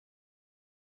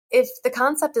if the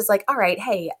concept is like, all right,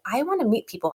 hey, I want to meet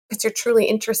people because you're truly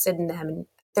interested in them, and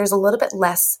there's a little bit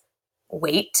less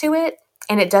weight to it,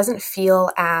 and it doesn't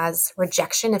feel as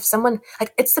rejection. If someone,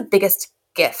 like, it's the biggest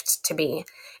gift to me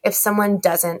if someone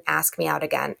doesn't ask me out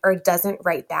again or doesn't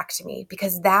write back to me,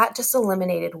 because that just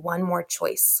eliminated one more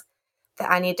choice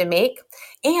that I need to make.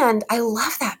 And I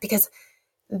love that because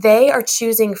they are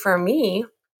choosing for me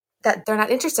that they're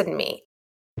not interested in me.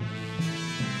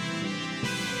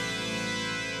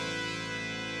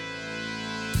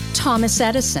 Thomas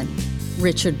Edison,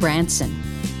 Richard Branson,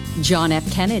 John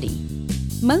F. Kennedy,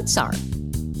 Mozart,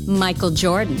 Michael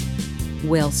Jordan,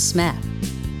 Will Smith.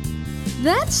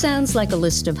 That sounds like a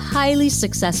list of highly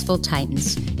successful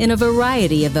titans in a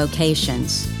variety of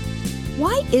vocations.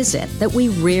 Why is it that we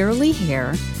rarely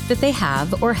hear that they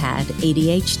have or had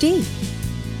ADHD?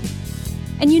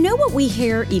 And you know what we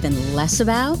hear even less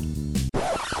about?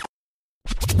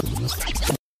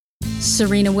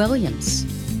 Serena Williams,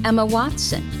 Emma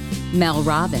Watson, Mel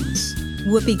Robbins,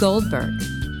 Whoopi Goldberg,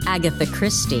 Agatha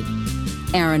Christie,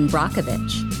 Erin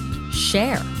Brockovich,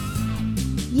 Cher.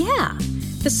 Yeah,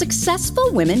 the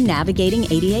successful women navigating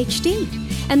ADHD.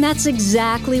 And that's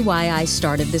exactly why I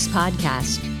started this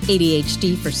podcast,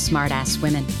 ADHD for Smartass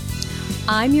Women.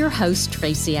 I'm your host,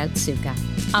 Tracy Otsuka.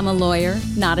 I'm a lawyer,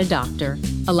 not a doctor,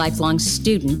 a lifelong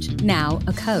student, now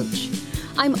a coach.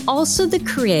 I'm also the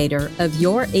creator of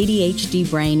Your ADHD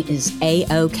Brain is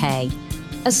A-OK,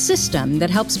 a system that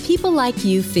helps people like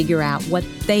you figure out what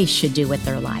they should do with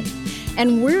their life.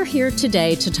 And we're here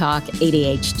today to talk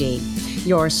ADHD,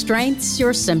 your strengths,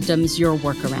 your symptoms, your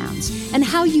workarounds, and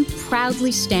how you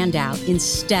proudly stand out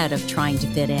instead of trying to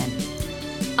fit in.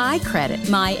 I credit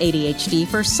my ADHD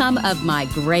for some of my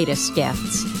greatest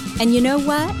gifts. And you know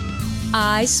what?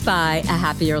 I spy a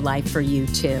happier life for you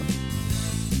too.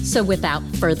 So without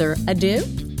further ado,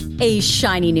 a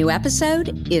shiny new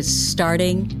episode is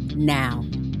starting now.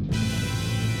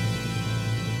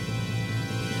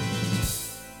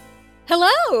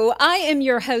 Hello, I am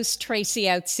your host, Tracy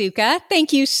Otsuka.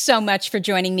 Thank you so much for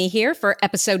joining me here for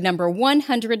episode number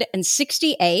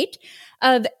 168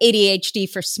 of ADHD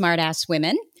for Smartass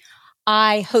Women.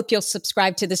 I hope you'll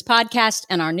subscribe to this podcast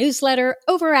and our newsletter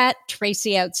over at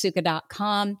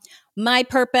tracyotsuka.com. My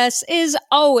purpose is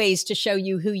always to show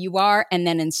you who you are and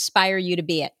then inspire you to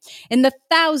be it. In the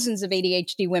thousands of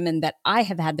ADHD women that I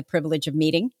have had the privilege of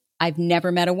meeting, I've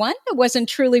never met a one that wasn't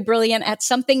truly brilliant at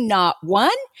something, not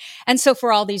one. And so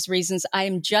for all these reasons, I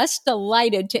am just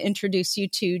delighted to introduce you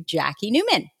to Jackie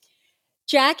Newman.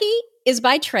 Jackie is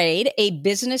by trade a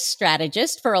business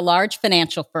strategist for a large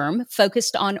financial firm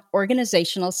focused on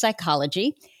organizational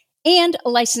psychology and a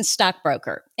licensed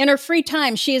stockbroker. In her free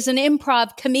time, she is an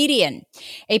improv comedian,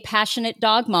 a passionate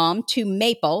dog mom to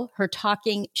Maple, her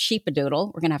talking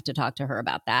sheepadoodle. We're going to have to talk to her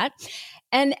about that.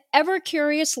 An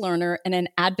ever-curious learner and an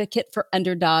advocate for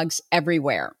underdogs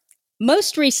everywhere.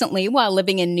 Most recently, while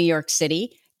living in New York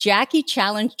City, Jackie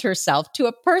challenged herself to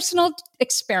a personal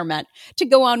experiment to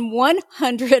go on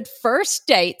 100 first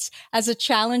dates as a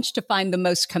challenge to find the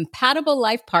most compatible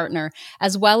life partner,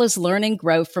 as well as learn and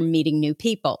grow from meeting new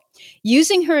people.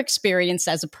 Using her experience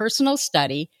as a personal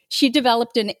study, she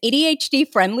developed an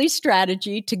ADHD-friendly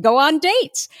strategy to go on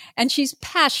dates, and she's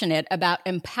passionate about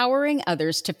empowering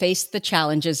others to face the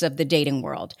challenges of the dating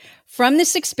world. From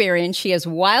this experience, she has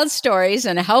wild stories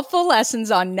and helpful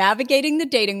lessons on navigating the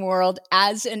dating world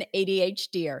as an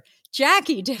ADHDer.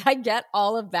 Jackie, did I get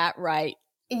all of that right?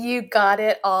 You got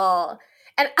it all.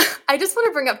 And I just want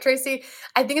to bring up, Tracy,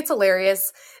 I think it's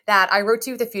hilarious that I wrote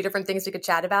to you with a few different things we could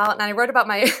chat about. And I wrote about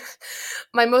my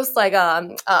most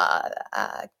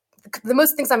the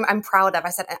most things I'm proud of. I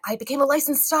said, I became a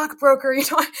licensed stockbroker. You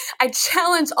know, I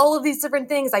challenge all of these different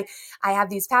things. I have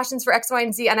these passions for X, Y,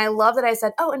 and Z. And I love that I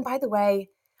said, oh, and by the way,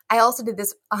 I also did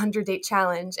this 100-date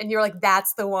challenge. And you're like,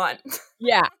 that's the one.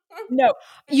 Yeah. No,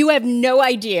 you have no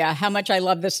idea how much I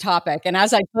love this topic. And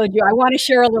as I told you, I want to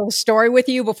share a little story with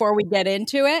you before we get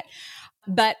into it.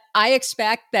 But I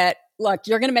expect that, look,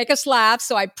 you're going to make us laugh.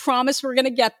 So I promise we're going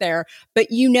to get there.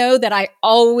 But you know that I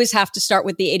always have to start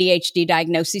with the ADHD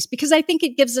diagnosis because I think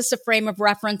it gives us a frame of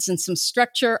reference and some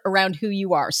structure around who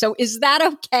you are. So is that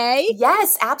okay?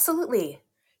 Yes, absolutely.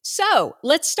 So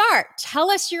let's start. Tell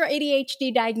us your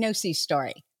ADHD diagnosis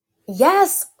story.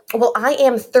 Yes. Well, I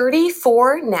am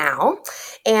 34 now,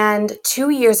 and 2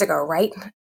 years ago, right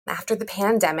after the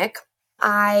pandemic,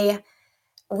 I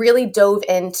really dove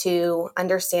into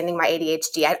understanding my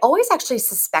ADHD. I'd always actually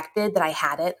suspected that I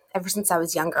had it ever since I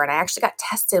was younger, and I actually got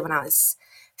tested when I was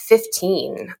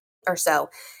 15 or so,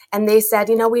 and they said,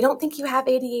 we don't think you have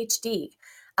ADHD.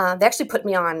 They actually put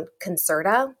me on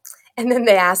Concerta, And then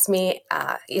they asked me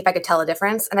if I could tell a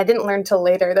difference. And I didn't learn till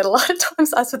later that a lot of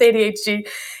times us with ADHD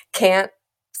can't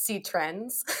see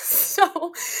trends.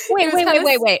 So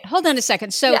Wait. Hold on a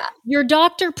second. So yeah. your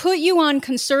doctor put you on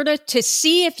Concerta to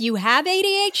see if you have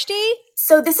ADHD?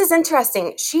 So this is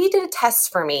interesting. She did a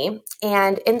test for me,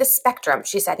 and in the spectrum,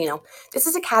 she said, this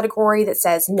is a category that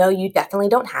says, no, you definitely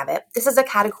don't have it. This is a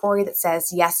category that says,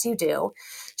 yes, you do.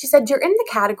 She said, you're in the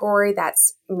category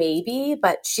that's maybe,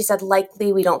 but she said,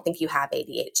 likely we don't think you have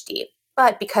ADHD.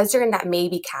 But because you're in that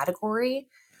maybe category,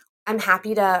 I'm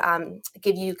happy to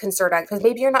give you Concerta because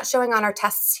maybe you're not showing on our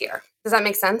tests here. Does that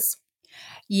make sense?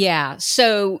 Yeah.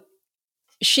 So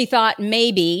she thought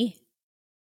maybe,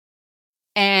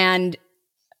 and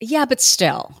yeah, but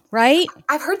still, right?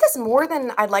 I've heard this more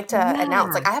than I'd like to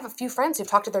announce. Like I have a few friends who've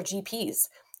talked to their GPs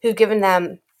who've given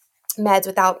them meds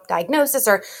without diagnosis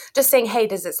or just saying, hey,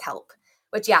 does this help?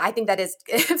 Which, yeah, I think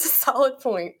it's a solid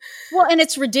point. Well, and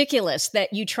it's ridiculous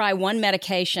that you try one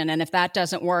medication and if that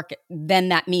doesn't work, then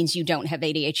that means you don't have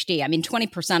ADHD. I mean,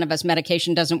 20% of us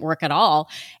medication doesn't work at all.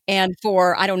 And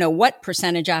for, I don't know what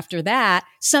percentage after that,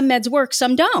 some meds work,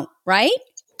 some don't, right?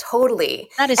 Totally.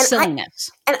 That is silliness.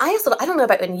 I don't know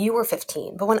about when you were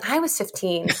 15, but when I was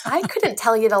 15, I couldn't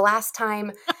tell you the last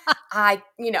time I,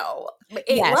 ate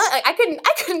lunch. I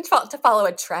couldn't follow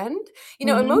a trend.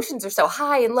 Emotions are so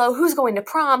high and low. Who's going to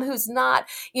prom? Who's not?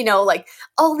 Like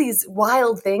all these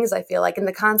wild things, I feel like, in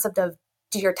the concept of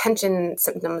do your attention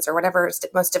symptoms or whatever is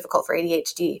most difficult for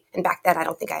ADHD. And back then, I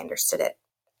don't think I understood it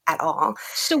at all.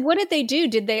 So what did they do?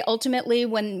 Did they ultimately,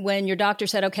 when your doctor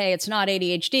said, okay, it's not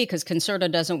ADHD because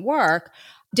Concerta doesn't work,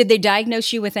 did they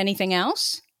diagnose you with anything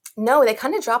else? No, they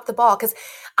kind of dropped the ball because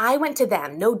I went to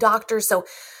them, no doctors. So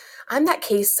I'm that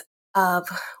case of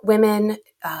women,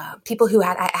 people who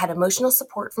I had emotional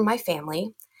support from my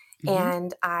family.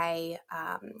 And I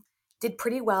did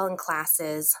pretty well in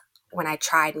classes when I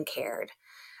tried and cared.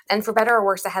 And for better or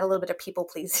worse, I had a little bit of people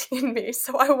pleasing in me.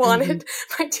 So I wanted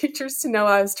my teachers to know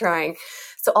I was trying.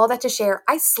 So all that to share,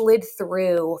 I slid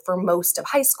through for most of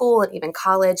high school and even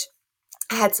college.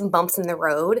 I had some bumps in the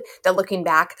road that looking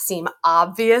back seem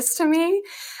obvious to me.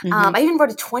 I even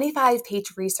wrote a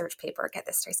 25-page research paper. Get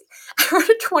this, Tracy. I wrote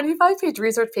a 25-page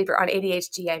research paper on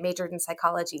ADHD. I majored in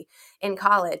psychology in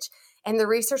college. And the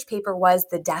research paper was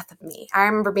the death of me. I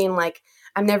remember being like,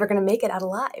 I'm never going to make it out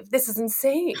alive. This is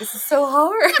insane. This is so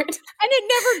hard. And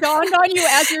it never dawned on you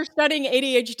as you're studying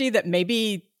ADHD that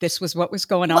maybe this was what was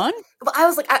going on? Well, I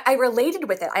was like, I related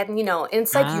with it. In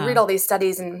psych, you read all these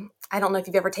studies, and I don't know if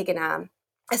you've ever taken a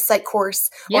psych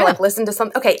course or like listen to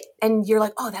some, okay. And you're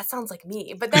like, oh, that sounds like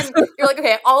me. But then you're like,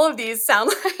 okay, all of these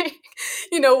sound like,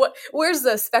 where's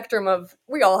the spectrum of,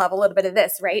 we all have a little bit of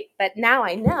this, right? But now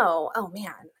I know, oh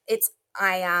man,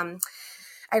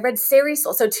 I read Sari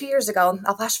Solden. So 2 years ago,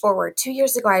 I'll flash forward. 2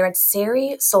 years ago, I read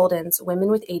Sari Solden's Women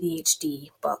with ADHD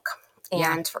book.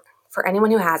 And for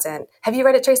anyone who hasn't, have you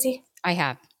read it, Tracy? I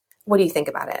have. What do you think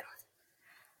about it?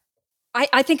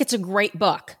 I think it's a great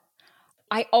book.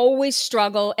 I always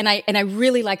struggle, and I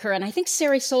really like her. And I think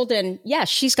Sari Solden,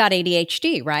 she's got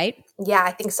ADHD, right? Yeah,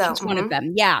 I think so. She's one of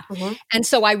them. Yeah. And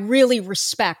so I really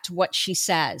respect what she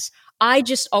says. I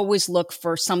just always look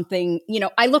for something,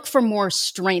 I look for more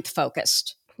strength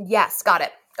focused. Yes, got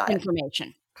it.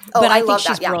 Information. Oh, but I love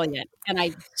think she's that. brilliant, and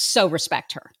I so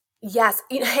respect her. Yes,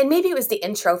 and maybe it was the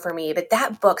intro for me, but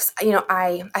that book's,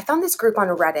 I found this group on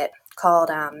Reddit called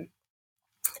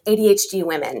ADHD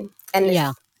Women.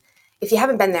 And if you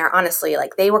haven't been there, honestly,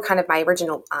 like they were kind of my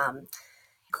original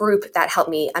group that helped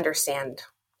me understand,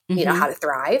 how to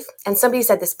thrive. And somebody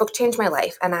said, this book changed my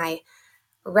life. And I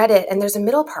read it, and there's a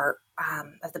middle part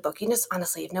of the book. You just,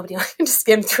 honestly, if nobody wants to just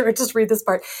skim through it, just read this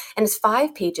part. And it's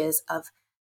 5 pages of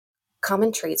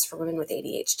common traits for women with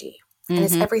ADHD. And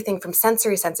it's everything from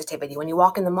sensory sensitivity. When you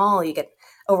walk in the mall, you get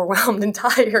overwhelmed and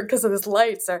tired because of these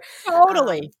lights. Or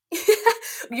totally,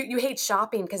 you hate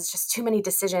shopping because it's just too many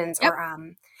decisions.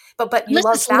 Or but you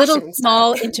love fashion. Little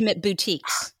small intimate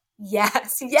boutiques.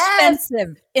 Yes.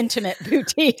 Expensive intimate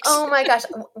boutiques. Oh my gosh.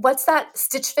 What's that?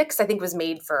 Stitch Fix, I think, was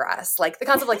made for us. Like the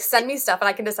concept of like send me stuff and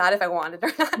I can decide if I want it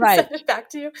or not. Right. Send it back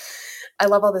to you. I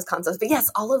love all those concepts. But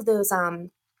yes, all of those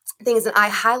things. And I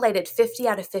highlighted 50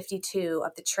 out of 52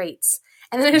 of the traits.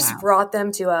 And then I just brought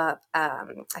them to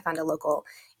I found a local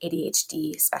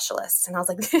ADHD specialist. And I was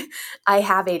like, I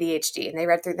have ADHD. And they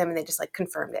read through them and they just like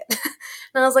confirmed it.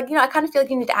 And I was like, I kind of feel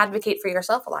like you need to advocate for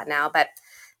yourself a lot now. But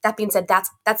that being said, that's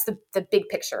the big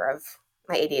picture of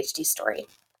my ADHD story.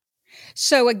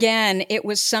 So again, it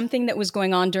was something that was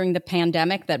going on during the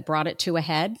pandemic that brought it to a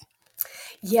head?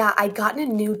 Yeah, I'd gotten a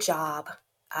new job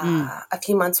a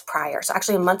few months prior. So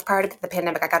actually a month prior to the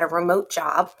pandemic, I got a remote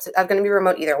job. So I'm going to be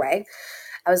remote either way.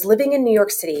 I was living in New York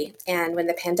City, and when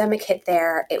the pandemic hit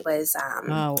there, it was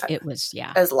it was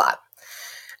a lot.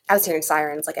 I was hearing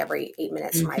sirens like every 8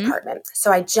 minutes from my Mm-hmm. apartment.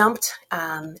 So I jumped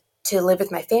to live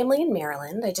with my family in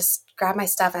Maryland. I just grabbed my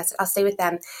stuff and I said, I'll stay with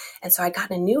them. And so I got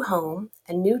in a new home,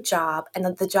 a new job, and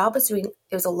the job was doing,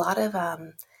 it was a lot of,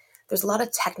 there's a lot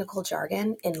of technical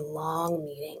jargon in long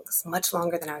meetings, much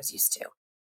longer than I was used to.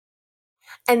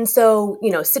 And so,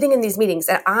 sitting in these meetings,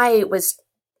 and I was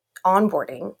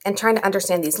onboarding and trying to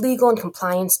understand these legal and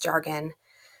compliance jargon.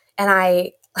 And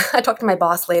I talked to my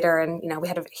boss later, and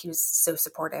he was so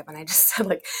supportive, and I just said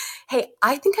like, "Hey,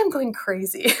 I think I'm going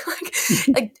crazy.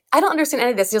 like I don't understand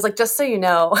any of this." He was like, "Just so you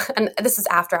know," and this is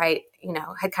after I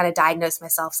had kind of diagnosed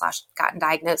myself / gotten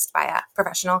diagnosed by a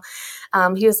professional.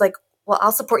 He was like, "Well,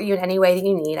 I'll support you in any way that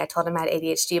you need." I told him I had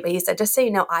ADHD, but he said, "Just so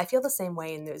you know, I feel the same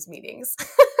way in those meetings."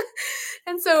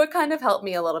 And so it kind of helped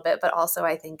me a little bit, but also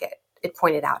I think it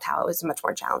pointed out how it was much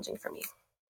more challenging for me.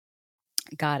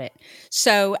 Got it.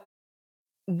 So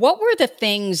what were the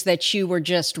things that you were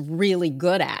just really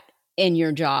good at in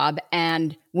your job?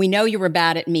 And we know you were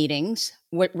bad at meetings.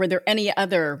 Were there any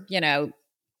other, I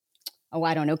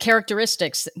don't know,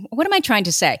 characteristics? What am I trying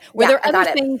to say? Were there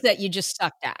other things that you just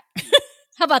sucked at?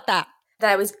 How about that? That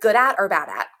I was good at or bad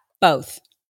at? Both.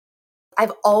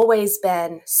 I've always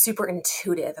been super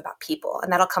intuitive about people,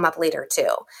 and that'll come up later too.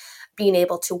 Being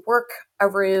able to work a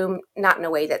room, not in a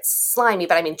way that's slimy,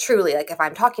 but I mean, truly, like if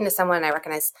I'm talking to someone and I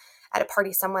recognize at a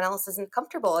party someone else isn't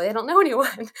comfortable, they don't know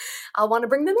anyone, I'll want to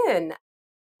bring them in.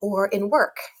 Or in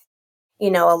work, a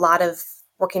lot of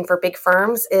working for big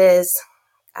firms is,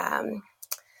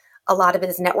 a lot of it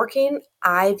is networking.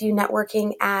 I view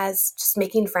networking as just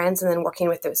making friends and then working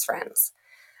with those friends.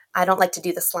 I don't like to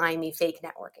do the slimy fake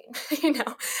networking.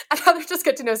 I'd rather just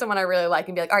get to know someone I really like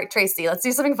and be like, all right, Tracy, let's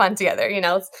do something fun together.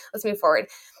 Let's move forward.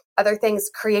 Other things,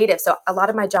 creative. So a lot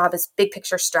of my job is big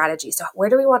picture strategy. So where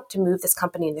do we want to move this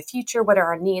company in the future? What are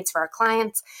our needs for our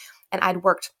clients? And I'd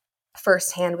worked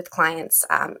firsthand with clients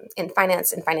in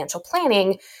finance and financial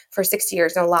planning for 6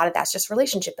 years. And a lot of that's just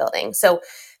relationship building. So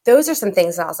those are some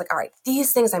things that I was like, all right,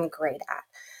 these things I'm great at.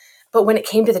 But when it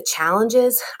came to the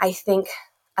challenges, I think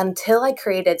until I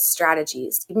created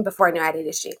strategies, even before I knew I had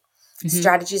ADHD,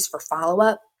 strategies for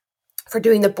follow-up, for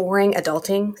doing the boring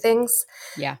adulting things.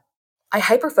 Yeah. I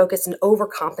hyper-focused and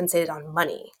overcompensated on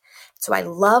money. So I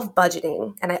love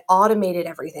budgeting and I automated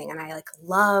everything and I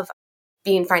love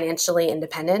being financially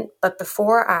independent. But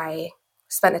before I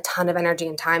spent a ton of energy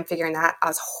and time figuring that, I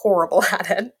was horrible at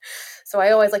it. So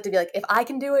I always like to be like, if I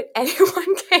can do it,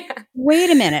 anyone can. Wait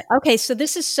a minute. Okay, so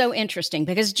this is so interesting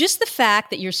because just the fact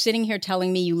that you're sitting here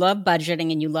telling me you love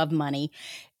budgeting and you love money,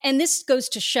 and this goes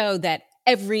to show that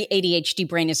every ADHD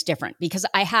brain is different because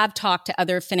I have talked to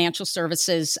other financial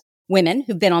services women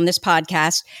who've been on this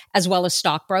podcast, as well as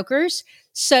stockbrokers.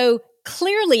 So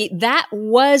clearly that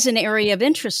was an area of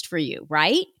interest for you,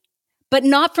 right? But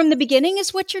not from the beginning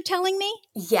is what you're telling me?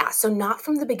 Yeah, so not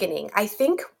from the beginning. I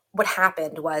think what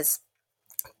happened was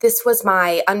this was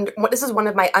one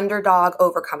of my underdog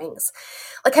overcomings.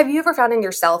 Like, have you ever found in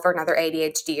yourself or another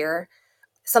ADHDer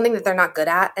something that they're not good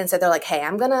at? And so they're like, hey,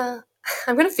 I'm gonna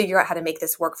figure out how to make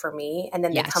this work for me. And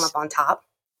then they come up on top.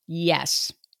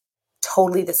 Yes.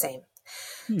 Totally the same.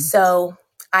 So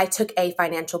I took a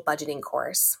financial budgeting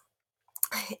course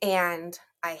and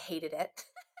I hated it.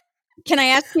 Can I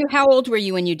ask you, how old were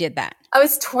you when you did that? I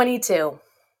was 22.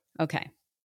 Okay.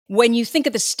 When you think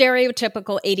of the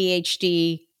stereotypical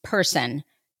ADHD person,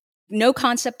 no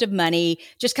concept of money,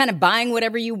 just kind of buying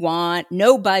whatever you want,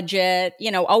 no budget,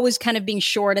 always kind of being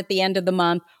short at the end of the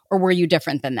month, or were you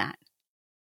different than that?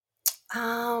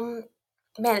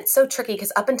 Man, it's so tricky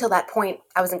because up until that point,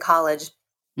 I was in college.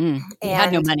 You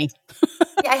had no money.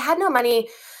 Yeah, I had no money,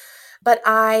 but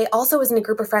I also was in a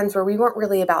group of friends where we weren't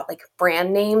really about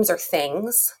brand names or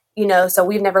things. So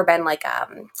we've never been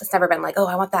it's never been oh,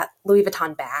 I want that Louis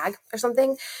Vuitton bag or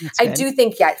something. I do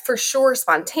think, yeah, for sure,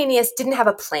 spontaneous, didn't have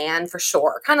a plan for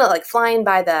sure. Kind of flying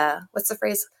by the, what's the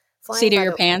phrase? Seat of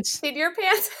your pants. Seat of your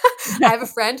pants. I have a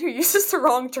friend who uses the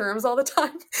wrong terms all the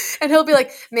time. And he'll be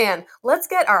like, man, let's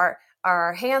get our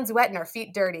hands wet and our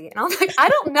feet dirty. And I'm like, I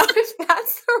don't know if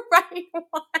that's the right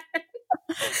one.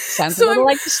 Sounds a little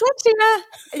like dyslexia.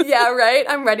 Yeah, right.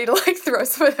 I'm ready to throw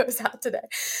some of those out today.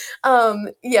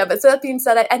 Yeah, but so that being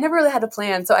said, I never really had a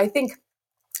plan. So I think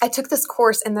I took this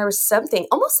course and there was something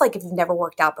almost like if you've never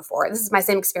worked out before. This is my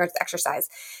same experience with exercise.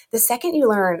 The second you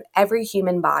learn every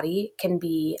human body can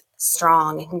be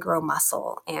strong and can grow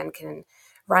muscle and can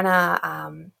run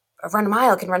a run a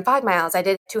mile, can run 5 miles. I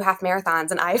did 2 half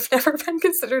marathons, and I've never been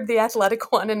considered the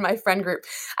athletic one in my friend group.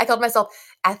 I called myself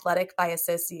athletic by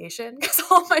association because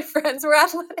all my friends were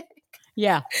athletic.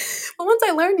 Yeah. But once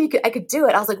I learned I could do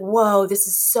it, I was like, whoa, this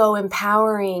is so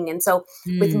empowering. And so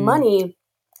with money,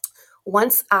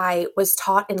 once I was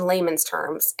taught in layman's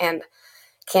terms, and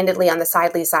candidly on the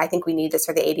side, Lisa, I think we need this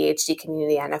for the ADHD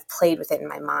community. And I've played with it in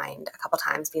my mind a couple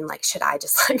times, being like, should I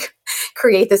just like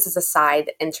create this as a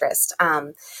side interest?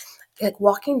 Like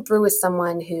walking through with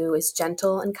someone who is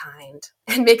gentle and kind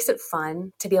and makes it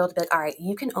fun to be able to be like, all right,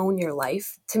 you can own your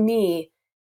life. To me,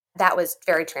 that was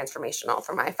very transformational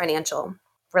for my financial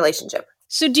relationship.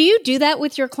 So do you do that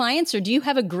with your clients, or do you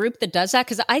have a group that does that?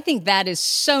 Because I think that is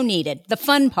so needed. The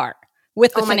fun part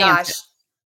with the financial. Gosh.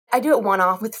 I do it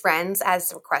one-off with friends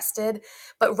as requested.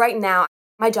 But right now,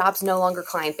 my job's no longer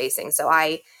client-facing. So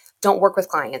I don't work with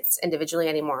clients individually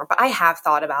anymore. But I have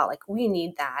thought about, like, we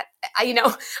need that. I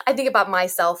think about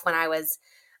myself when I was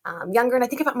younger, and I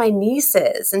think about my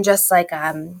nieces and just like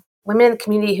women in the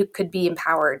community who could be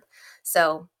empowered.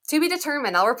 So to be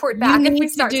determined. I'll report back if we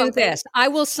start something. This. I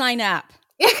will sign up.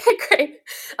 Yeah, great.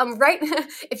 Right.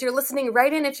 If you're listening,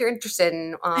 write in if you're interested,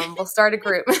 and we'll start a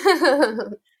group.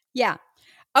 Yeah.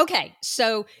 Okay.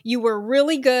 So you were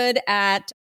really good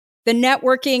at the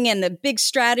networking and the big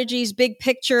strategies, big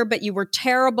picture, but you were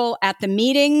terrible at the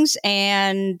meetings.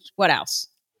 And what else?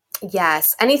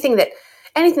 Yes. Anything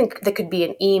that could be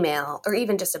an email or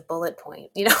even just a bullet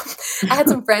point. I had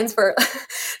some friends for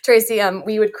Tracy.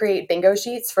 We would create bingo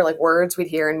sheets for like words we'd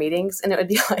hear in meetings, and it would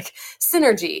be like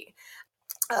synergy.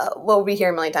 What we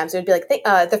hear a million times. It would be like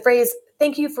the phrase,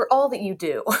 "Thank you for all that you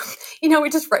do." We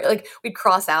just write, like we'd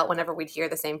cross out whenever we'd hear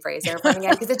the same phrase over and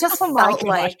again because it just felt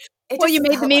like. You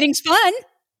made the meetings fun.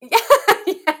 Yeah.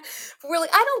 But we're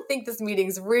like, I don't think this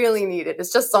meeting's really needed.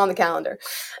 It's just on the calendar.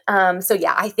 So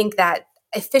yeah, I think that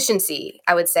efficiency,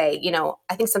 I would say,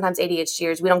 I think sometimes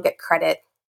ADHDers, we don't get credit.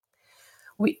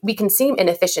 We can seem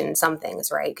inefficient in some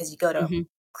things, right? Because you go to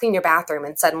clean your bathroom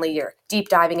and suddenly you're deep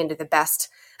diving into the best,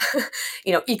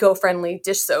 eco-friendly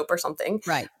dish soap or something.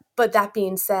 Right. But that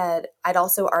being said, I'd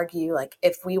also argue, like,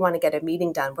 if we want to get a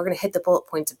meeting done, we're going to hit the bullet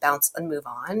points and bounce and move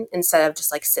on instead of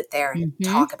just like sit there and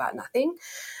talk about nothing.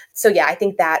 So yeah, I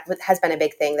think that has been a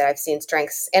big thing that I've seen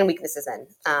strengths and weaknesses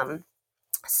in.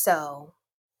 So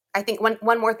I think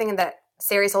one more thing that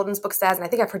Sari Solden's book says, and I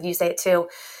think I've heard you say it too,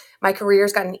 my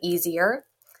career's gotten easier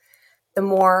the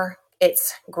more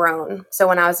it's grown. So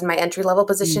when I was in my entry-level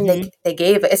position, they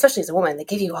gave, especially as a woman, they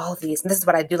give you all of these. And this is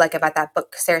what I do like about that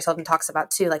book Sari Solden talks about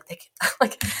too.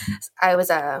 Like I was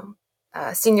a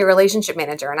senior relationship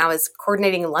manager, and I was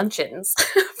coordinating luncheons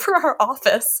for our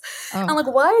office. Oh. I'm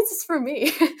like, why is this for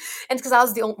me? And because I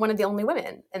was one of the only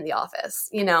women in the office,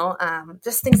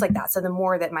 just things like that. So the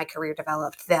more that my career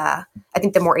developed, I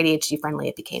think the more ADHD friendly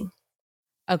it became.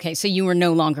 Okay, so you were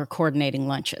no longer coordinating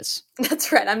lunches.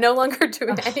 That's right. I'm no longer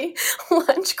doing any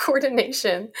lunch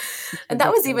coordination. And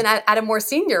that was even at a more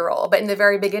senior role. But in the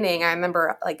very beginning, I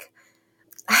remember like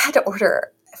I had to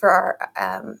order for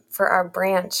our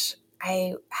branch.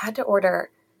 I had to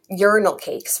order urinal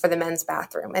cakes for the men's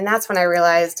bathroom. And that's when I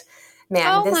realized,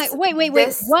 man, wait,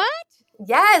 what?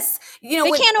 Yes. They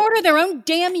can't order their own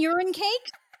damn urine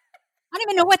cake? I don't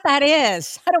even know what that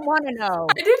is. I don't want to know.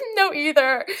 I didn't know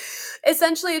either.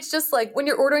 Essentially, it's just like when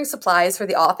you're ordering supplies for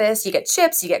the office, you get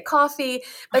chips, you get coffee.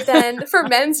 But then for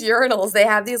men's urinals, they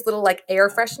have these little like air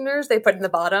fresheners they put in the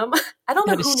bottom. I don't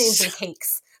know who names them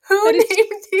cakes. Who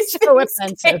named these so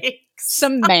offensive? Cakes?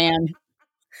 Some man.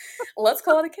 Let's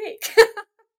call it a cake.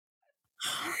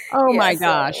 Oh my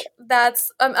gosh.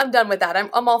 I'm done with that. I'm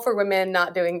all for women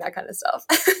not doing that kind of stuff.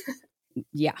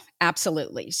 Yeah,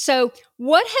 absolutely. So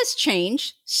what has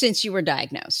changed since you were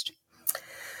diagnosed?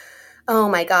 Oh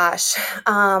my gosh.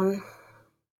 I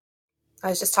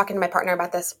was just talking to my partner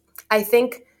about this. I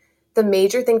think the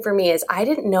major thing for me is I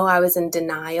didn't know I was in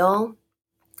denial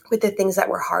with the things that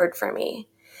were hard for me.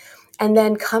 And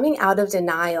then coming out of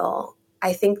denial,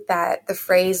 I think that the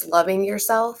phrase loving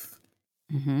yourself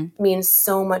means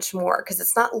so much more because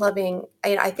it's not loving.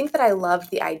 I think that I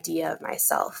loved the idea of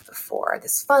myself before,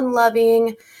 this fun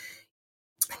loving,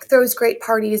 throws great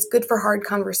parties, good for hard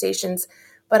conversations.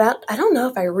 But I don't know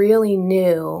if I really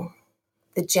knew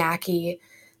the Jackie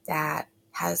that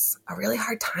has a really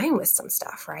hard time with some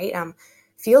stuff, right?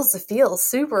 Feels the feel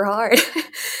super hard.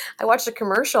 I watched a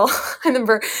commercial, I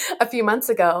remember a few months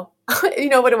ago. You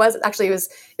know what it was? Actually, it was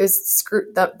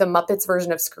the Muppets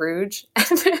version of Scrooge.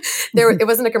 It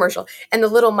wasn't a commercial. And the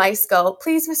little mice go,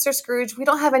 "Please, Mr. Scrooge, we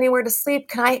don't have anywhere to sleep.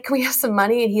 Can we have some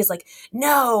money?" And he's like,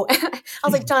 "No." And I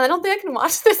was like, "John, I don't think I can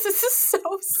watch this. This is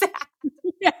so sad."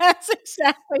 Yes,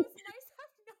 exactly.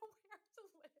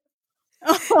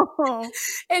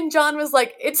 And John was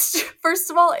like, it's, first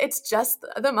of all, it's just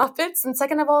the Muppets. And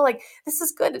second of all, like, this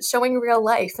is good. It's showing real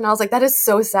life. And I was like, that is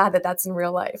so sad that that's in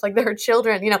real life. Like, there are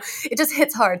children, it just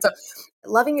hits hard. So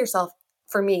loving yourself,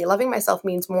 for me, loving myself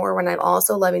means more when I'm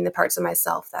also loving the parts of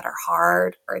myself that are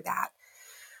hard or that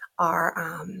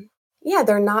are,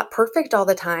 they're not perfect all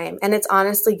the time. And it's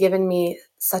honestly given me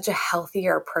such a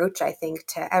healthier approach, I think,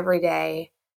 to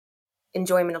everyday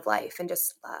enjoyment of life. And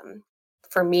just,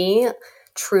 for me,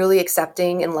 truly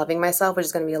accepting and loving myself, which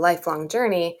is going to be a lifelong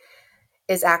journey,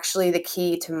 is actually the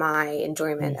key to my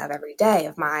enjoyment of every day,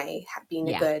 of my being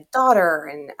a good daughter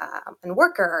and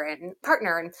worker and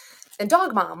partner and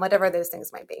dog mom, whatever those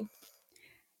things might be.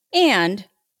 And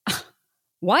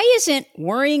why isn't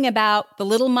worrying about the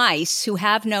little mice who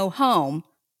have no home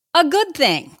a good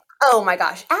thing? Oh my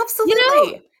gosh,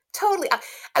 absolutely. Totally.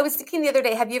 I was thinking the other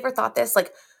day, have you ever thought this?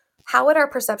 Like, how would our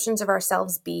perceptions of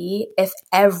ourselves be if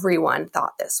everyone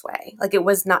thought this way? Like, it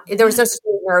was not, there was no such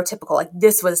thing as neurotypical. Like,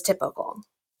 this was typical.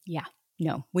 Yeah.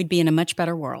 No, we'd be in a much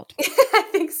better world. I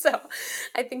think so.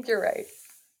 I think you're right.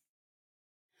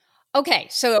 Okay.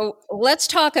 So let's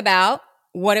talk about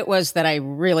what it was that I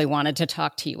really wanted to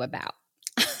talk to you about.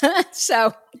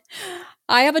 So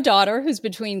I have a daughter who's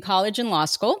between college and law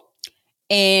school.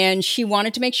 And she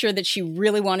wanted to make sure that she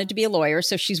really wanted to be a lawyer.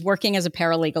 So she's working as a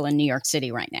paralegal in New York City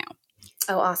right now.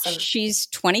 Oh, awesome. She's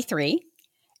 23,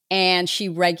 and she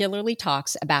regularly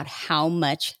talks about how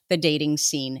much the dating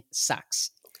scene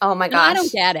sucks. Oh, my gosh. And I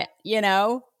don't get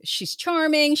it. She's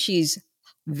charming. She's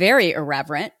very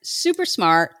irreverent, super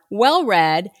smart,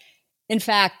 well-read. In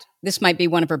fact, this might be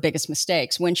one of her biggest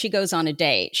mistakes. When she goes on a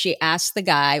date, she asks the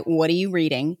guy, what are you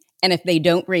reading? And if they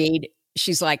don't read,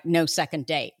 she's like, no second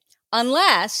date.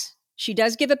 Unless she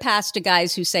does give a pass to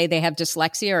guys who say they have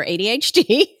dyslexia or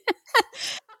ADHD,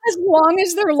 as long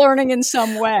as they're learning in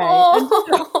some way.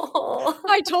 Oh. So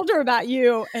I told her about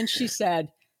you, and she said,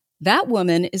 that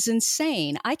woman is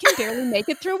insane. I can barely make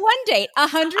it through one date.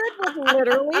 100 would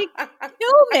literally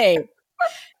kill me.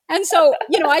 And so,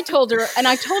 I told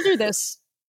her this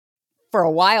for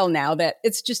a while now, that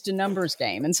it's just a numbers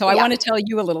game. And so I want to tell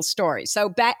you a little story. So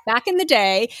back in the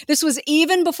day, this was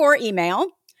even before email.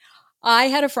 I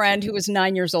had a friend who was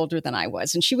 9 years older than I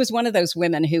was, and she was one of those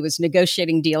women who was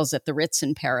negotiating deals at the Ritz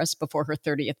in Paris before her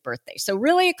 30th birthday. So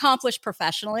really accomplished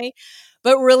professionally,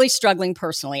 but really struggling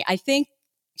personally. I think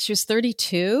she was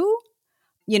 32,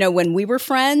 when we were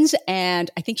friends, and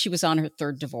I think she was on her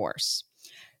third divorce.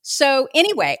 So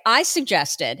anyway, I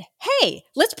suggested, hey,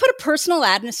 let's put a personal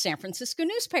ad in a San Francisco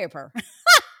newspaper.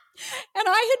 And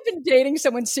I had been dating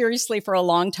someone seriously for a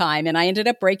long time, and I ended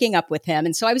up breaking up with him.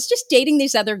 And so I was just dating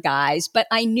these other guys, but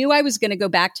I knew I was going to go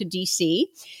back to DC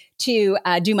to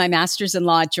do my master's in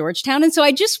law at Georgetown. And so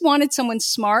I just wanted someone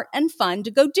smart and fun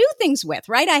to go do things with,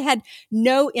 right? I had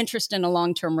no interest in a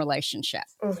long-term relationship.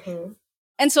 Mm-hmm.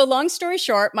 And so long story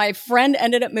short, my friend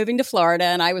ended up moving to Florida,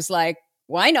 and I was like,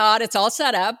 why not? It's all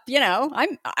set up.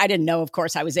 I didn't know, of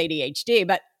course, I was ADHD,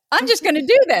 but I'm just going to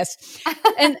do this.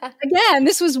 And again,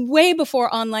 this was way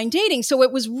before online dating. So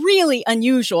it was really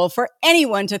unusual for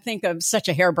anyone to think of such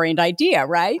a harebrained idea,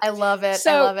 right? I love it.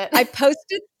 So I love it. I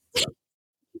posted,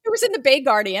 it was in the Bay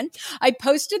Guardian. I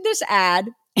posted this ad,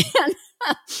 and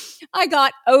I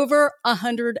got over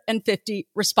 150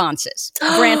 responses.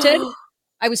 Granted,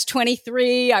 I was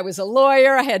 23. I was a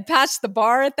lawyer. I had passed the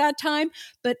bar at that time.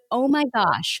 But oh my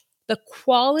gosh, the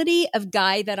quality of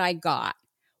guy that I got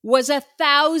was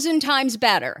 1,000 times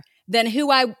better than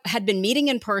who I had been meeting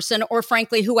in person, or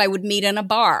frankly, who I would meet in a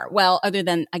bar. Well, other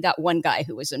than I got one guy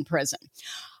who was in prison.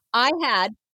 I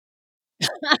had,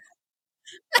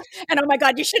 and oh my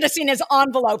God, you should have seen his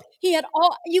envelope. He had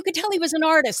you could tell he was an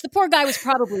artist. The poor guy was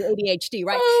probably ADHD,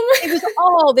 right? It was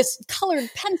all this colored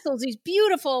pencils, these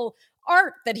beautiful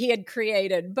art that he had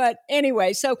created. But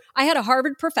anyway, so I had a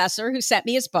Harvard professor who sent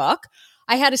me his book.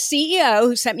 I had a CEO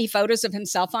who sent me photos of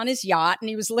himself on his yacht, and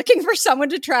he was looking for someone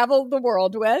to travel the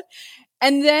world with.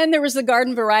 And then there was the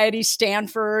Garden Variety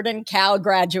Stanford and Cal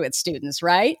graduate students,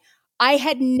 right? I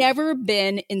had never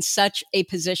been in such a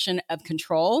position of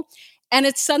control. And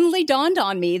it suddenly dawned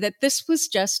on me that this was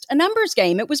just a numbers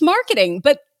game. It was marketing.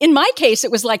 But in my case,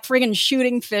 it was like friggin'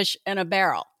 shooting fish in a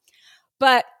barrel.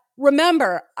 But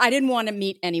remember, I didn't want to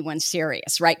meet anyone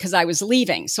serious, right? Because I was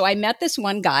leaving. So I met this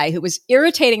one guy who was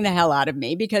irritating the hell out of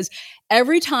me, because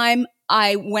every time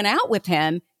I went out with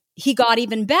him, he got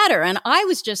even better. And I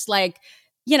was just like,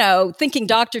 thinking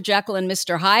Dr. Jekyll and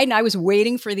Mr. Hyde, and I was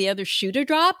waiting for the other shoe to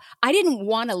drop. I didn't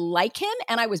want to like him,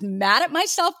 and I was mad at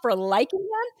myself for liking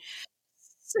him.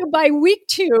 So by week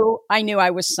 2, I knew I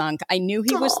was sunk. I knew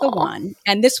he was the one.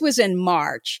 And this was in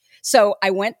March. So I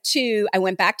went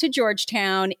back to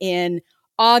Georgetown in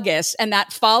August, and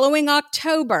that following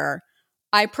October,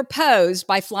 I proposed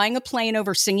by flying a plane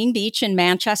over Singing Beach in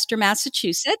Manchester,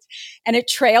 Massachusetts, and it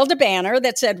trailed a banner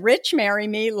that said, "Rich, marry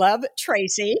me, love,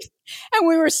 Tracy." And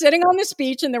we were sitting on this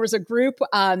beach, and there was a group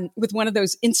with one of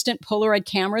those instant Polaroid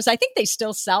cameras. I think they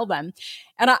still sell them.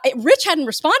 And Rich hadn't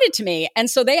responded to me. And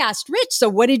so they asked Rich, "So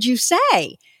what did you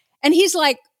say?" And he's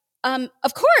like,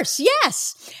 "Of course,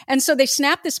 yes." And so they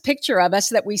snapped this picture of us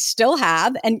that we still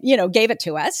have and, gave it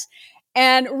to us.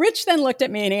 And Rich then looked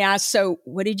at me and he asked, "So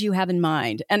what did you have in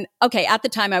mind?" And okay, at the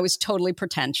time I was totally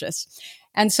pretentious.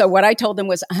 And so what I told them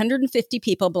was 150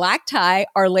 people, black tie,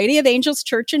 Our Lady of Angels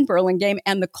Church in Burlingame,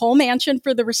 and the Cole Mansion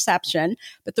for the reception.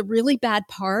 But the really bad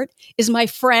part is my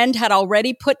friend had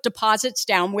already put deposits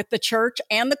down with the church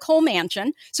and the Cole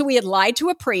Mansion. So we had lied to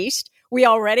a priest. We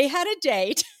already had a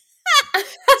date. So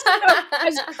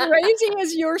as crazy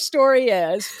as your story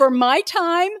is, for my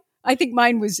time, I think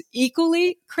mine was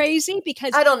equally crazy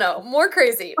because I don't know, more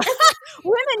crazy.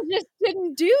 Women just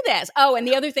didn't do this. Oh, and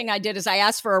the other thing I did is I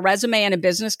asked for a resume and a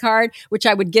business card, which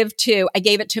I gave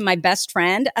it to my best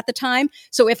friend at the time.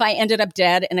 So if I ended up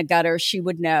dead in a gutter, she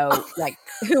would know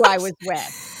who I was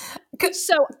with.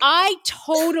 So I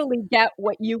totally get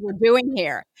what you were doing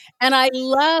here. And I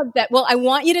love that. Well, I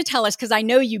want you to tell us, because I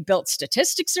know you built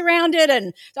statistics around it.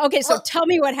 And okay, so tell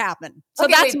me what happened. So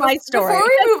that's my story. Before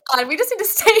we move on, we just need to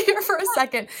stay here for a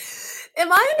second.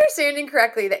 Am I understanding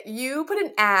correctly that you put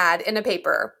an ad in a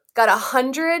paper, got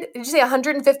 100, did you say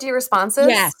 150 responses?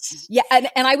 Yes. Yeah.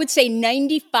 And I would say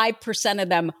 95% of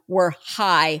them were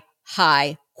high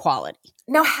quality.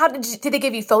 Now, did they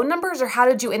give you phone numbers, or how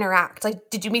did you interact? Like,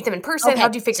 did you meet them in person? Okay. How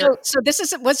did you figure? So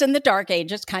this was in the dark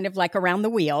ages, kind of like around the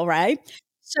wheel, right?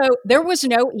 So there was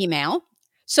no email.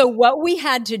 So what we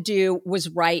had to do was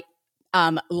write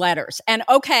letters. And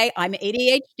okay, I'm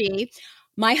ADHD.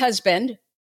 My husband,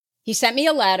 he sent me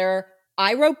a letter.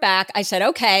 I wrote back. I said,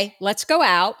 "Okay, let's go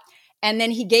out." And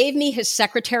then he gave me his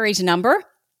secretary's number.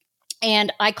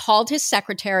 And I called his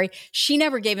secretary. She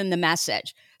never gave him the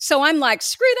message. So I'm like,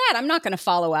 screw that. I'm not going to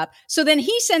follow up. So then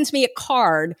he sends me a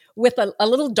card with a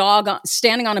little dog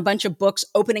standing on a bunch of books,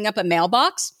 opening up a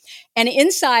mailbox. And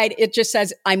inside it just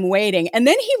says, "I'm waiting." And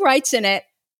then he writes in it,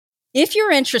 "If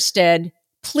you're interested,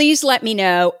 please let me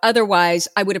know. Otherwise,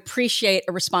 I would appreciate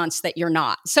a response that you're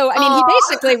not." So, I mean, he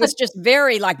basically was just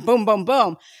very like boom, boom,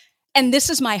 boom. And this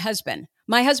is my husband.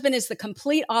 My husband is the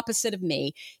complete opposite of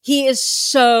me. He is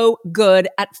so good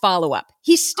at follow-up.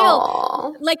 He's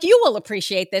still, like, you will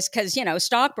appreciate this because,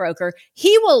 stockbroker,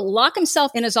 he will lock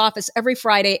himself in his office every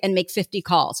Friday and make 50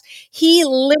 calls. He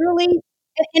literally,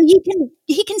 and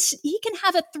he can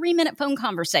have a 3-minute phone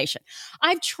conversation.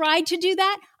 I've tried to do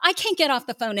that. I can't get off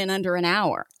the phone in under an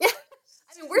hour.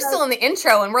 I mean, we're still in the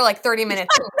intro and we're like 30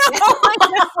 minutes. I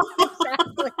know,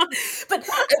 exactly. But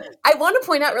I want to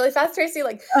point out really fast, Tracy,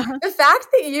 like the fact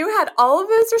that you had all of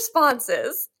those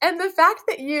responses, and the fact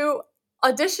that you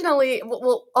additionally,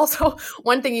 well, also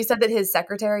one thing you said that his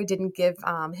secretary didn't give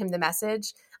him the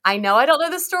message. I know I don't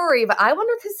know the story, but I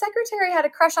wonder if his secretary had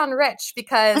a crush on Rich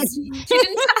because she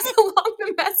didn't pass along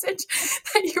the message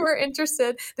that you were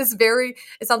interested.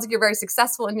 It sounds like you're very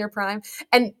successful in your prime.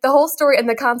 And the whole story and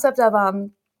the concept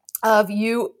of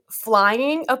you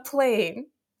flying a plane.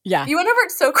 Yeah. You went over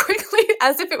it so quickly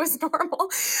as if it was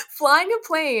normal. Flying a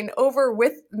plane over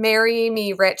with "Marry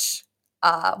Me, Rich."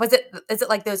 Is it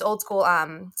like those old school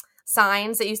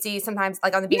signs that you see sometimes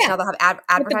like on the beach now they'll have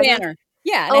advertising? The banner.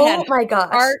 Yeah. And it had my gosh.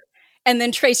 Art, and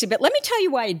then Tracy. But let me tell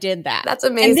you why I did that. That's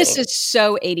amazing. And this is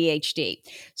so ADHD.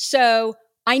 So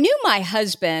I knew my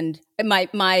husband,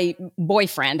 my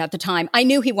boyfriend at the time, I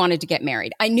knew he wanted to get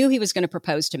married. I knew he was going to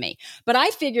propose to me. But I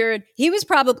figured he was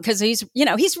probably, because he's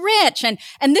rich.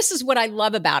 And this is what I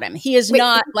love about him. He is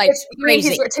not like crazy.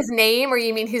 He's rich, his name, or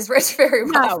you mean he's rich very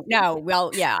well? No.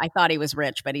 Well, yeah, I thought he was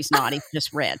rich, but he's not. He's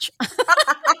just rich.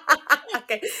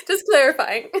 Okay, just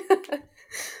clarifying.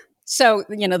 So,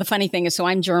 the funny thing is, so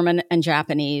I'm German and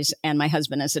Japanese, and my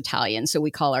husband is Italian. So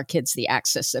we call our kids the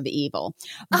axis of evil.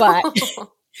 But,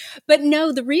 but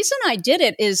no, the reason I did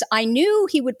it is I knew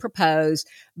he would propose,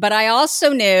 but I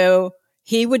also knew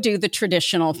he would do the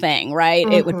traditional thing, right?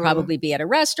 Mm-hmm. It would probably be at a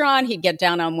restaurant. He'd get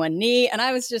down on one knee. And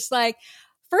I was just like,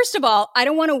 first of all, I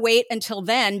don't want to wait until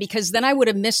then, because then I would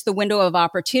have missed the window of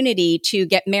opportunity to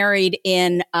get married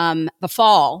in the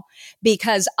fall,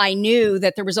 because I knew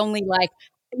that there was only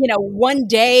 1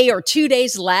 day or 2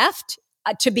 days left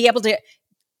to be able to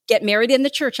get married in the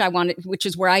church I wanted, which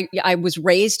is where I was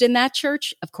raised in that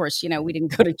church. Of course, we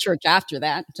didn't go to church after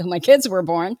that until my kids were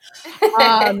born.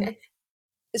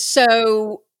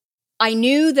 So I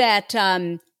knew that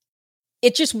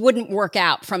it just wouldn't work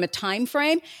out from a time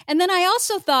frame. And then I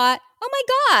also thought, oh my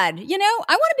God,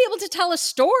 I want to be able to tell a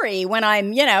story when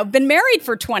I'm, been married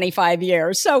for 25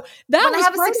 years. So that when I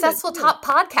have a successful top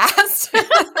podcast,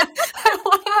 I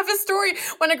want to have a story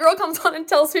when a girl comes on and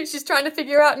tells me she's trying to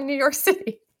figure out in New York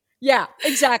City. Yeah,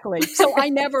 exactly. So I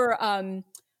never, I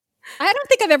don't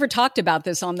think I've ever talked about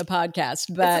this on the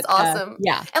podcast, but it's awesome.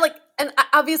 Yeah. And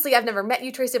obviously I've never met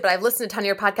you, Tracy, but I've listened to a ton of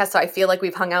your podcasts. So I feel like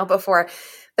we've hung out before.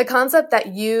 The concept that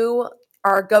you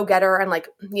are a go-getter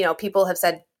and people have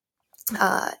said,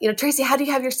 Tracy, how do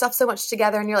you have your stuff so much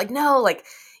together? And you're like, no,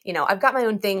 I've got my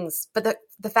own things. But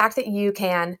the fact that you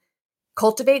can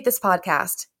cultivate this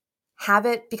podcast, have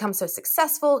it become so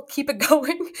successful, keep it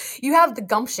going, you have the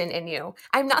gumption in you.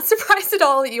 I'm not surprised at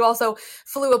all that you also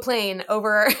flew a plane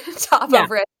over top of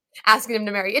Rick, asking him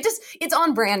to marry. It's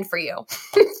on brand for you.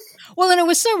 Well, and it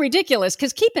was so ridiculous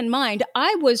because keep in mind,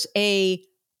 I was a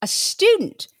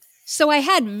student. So I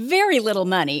had very little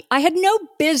money. I had no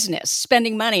business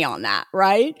spending money on that,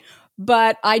 right?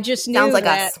 But I just knew Sounds like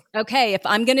that, us. Okay, if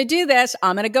I'm going to do this,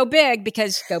 I'm going to go big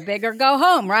because go big or go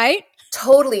home, right?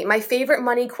 Totally. My favorite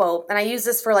money quote, and I use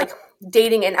this for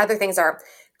dating and other things, are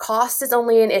cost is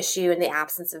only an issue in the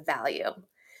absence of value.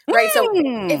 Right. So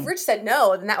if Rich said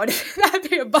no, then that'd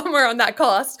be a bummer on that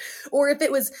cost. Or if it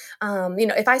was,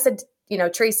 if I said,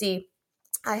 Tracy,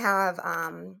 I have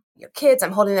your kids,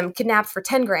 I'm holding them kidnapped for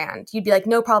 10 grand. You'd be like,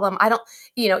 no problem. I don't,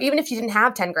 even if you didn't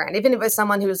have 10 grand, even if it was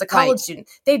someone who was a college student,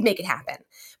 they'd make it happen.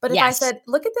 But if I said,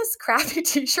 look at this crappy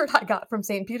t-shirt I got from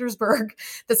St. Petersburg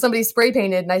that somebody spray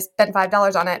painted and I spent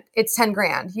 $5 on it, it's 10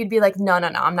 grand. You'd be like, no,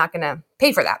 I'm not going to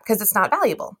pay for that because it's not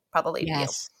valuable probably to you.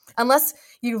 Unless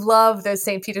you love those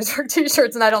St. Petersburg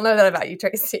t-shirts. And I don't know that about you,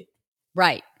 Tracy.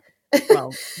 Right.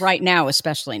 Well, right now,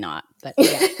 especially not, but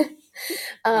yeah.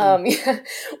 Well,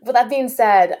 that being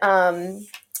said,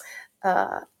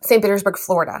 St. Petersburg,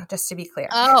 Florida, just to be clear.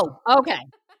 Oh, okay.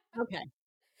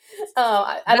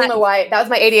 I don't know why. That was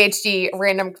my ADHD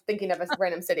random thinking of a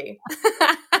random city.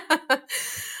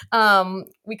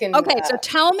 We can. Okay, so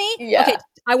tell me. Yeah. Okay,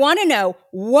 I want to know,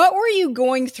 what were you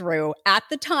going through at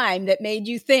the time that made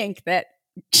you think that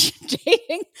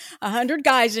dating 100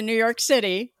 guys in New York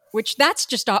City, which that's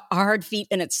just a hard feat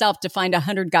in itself to find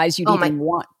 100 guys you'd even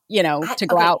want, to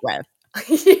go out with.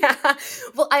 Yeah.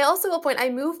 Well, I also will point, I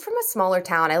moved from a smaller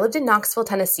town. I lived in Knoxville,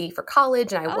 Tennessee for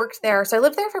college and I worked there. So I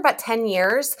lived there for about 10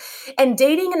 years, and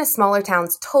dating in a smaller town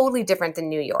is totally different than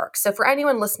New York. So for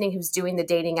anyone listening who's doing the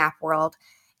dating app world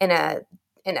in a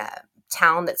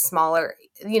town that's smaller,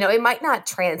 it might not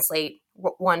translate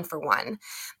one for one.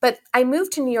 But I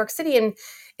moved to New York City, and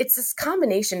it's this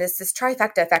combination, it's this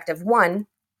trifecta effect of, one,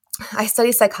 I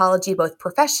study psychology both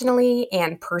professionally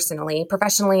and personally.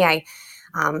 Professionally, I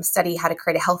study how to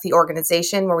create a healthy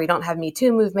organization where we don't have Me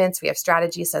Too movements. We have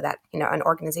strategies so that, an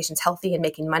organization's healthy and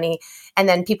making money. And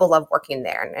then people love working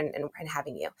there and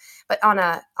having you. But on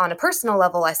a personal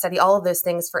level, I study all of those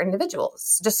things for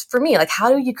individuals. Just for me, how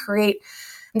do you create,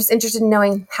 I'm just interested in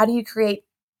knowing, how do you create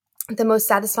the most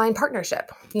satisfying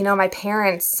partnership? My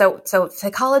parents, so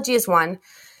psychology is one.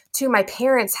 Two, my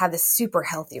parents have this super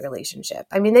healthy relationship.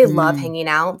 I mean, they love hanging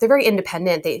out. They're very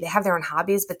independent. They have their own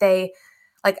hobbies, but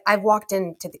I've walked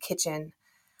into the kitchen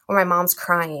where my mom's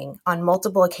crying on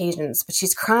multiple occasions, but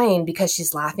she's crying because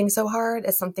she's laughing so hard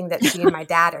at something that she and my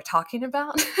dad are talking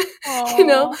about.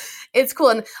 It's cool.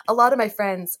 And a lot of my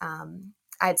friends,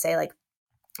 I'd say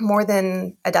more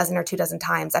than a dozen or 2 dozen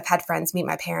times, I've had friends meet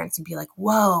my parents and be like,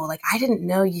 whoa, I didn't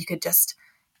know you could just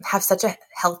have such a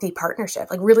healthy partnership,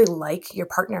 really like your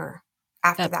partner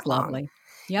after that long. Lovely.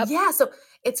 Yep. Yeah. So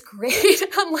it's great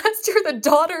unless you're the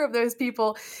daughter of those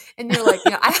people and you're like,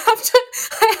 I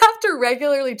have to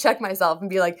regularly check myself and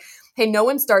be like, hey, no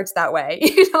one starts that way.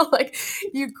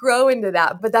 You grow into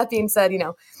that. But that being said,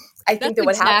 I think that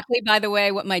what exactly, by the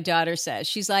way, what my daughter says.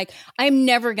 She's like, I'm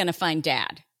never going to find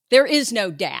dad. There is no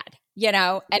dad.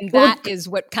 And that is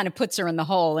what kind of puts her in the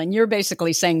hole. And you're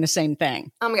basically saying the same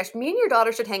thing. Oh my gosh, me and your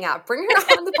daughter should hang out. Bring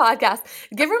her on the podcast.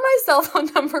 Give her my cell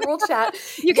phone number. We'll chat.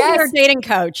 You can be our dating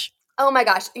coach. Oh my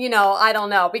gosh. I don't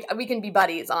know. We can be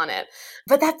buddies on it.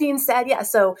 But that being said, yeah.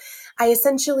 So I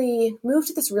essentially moved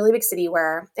to this really big city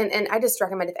where, and I just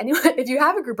recommend if you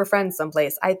have a group of friends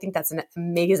someplace, I think that's an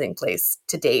amazing place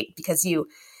to date because you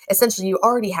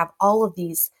already have all of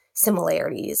these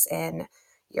similarities in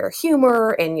your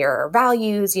humor and your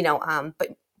values,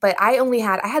 but I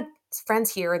had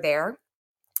friends here or there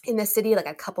in the city,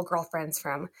 a couple girlfriends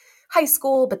from high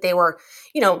school, but they were,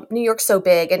 New York's so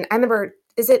big. And I remember,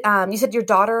 you said your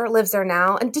daughter lives there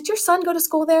now. And did your son go to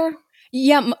school there?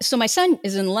 Yeah. So my son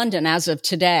is in London as of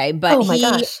today, but Oh my he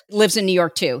gosh. lives in New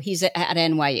York too. He's at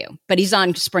NYU, but he's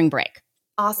on spring break.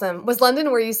 Awesome. Was London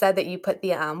where you said that you put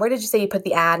where did you say you put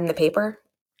the ad in the paper?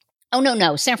 Oh,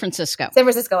 no, San Francisco. San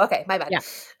Francisco. Okay, my bad. Yeah.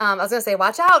 I was going to say,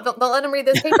 watch out. Don't let him read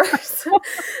those papers.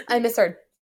 I misheard.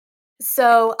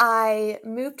 So I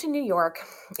moved to New York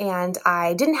and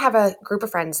I didn't have a group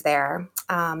of friends there.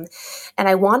 And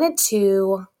I wanted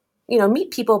to,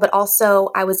 meet people, but also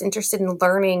I was interested in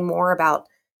learning more about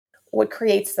what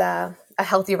creates a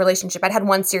healthy relationship. I'd had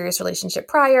one serious relationship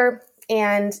prior.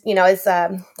 And, as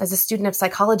a student of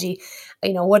psychology,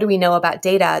 what do we know about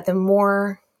data? The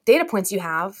more data points you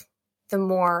have, the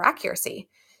more accuracy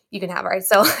you can have, right?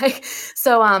 So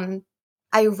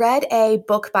I read a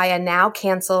book by a now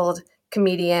canceled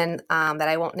comedian that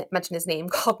I won't mention his name,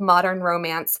 called Modern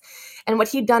Romance. And what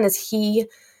he'd done is he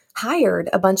hired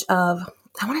a bunch of,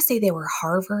 I want to say they were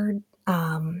Harvard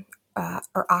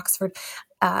or Oxford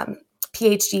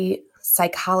PhD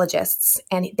psychologists.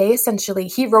 And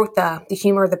he wrote the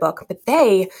humor of the book, but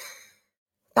they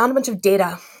found a bunch of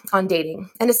data on dating.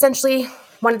 And essentially,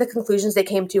 one of the conclusions they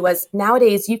came to was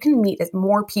nowadays you can meet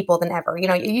more people than ever.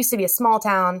 It used to be a small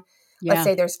town. Yeah. Let's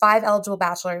say there's 5 eligible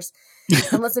bachelors.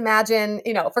 And let's imagine,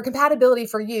 for compatibility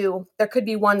for you, there could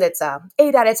be one that's a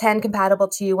 8 out of 10 compatible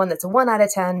to you, one that's a 1 out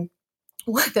of 10,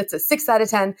 one that's a 6 out of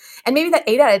 10. And maybe that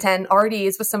 8 out of 10 already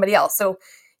is with somebody else. So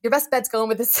your best bet's going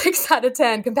with a 6 out of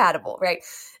 10 compatible, right?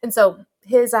 And so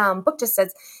his book just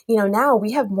says, now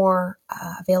we have more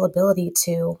availability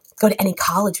to go to any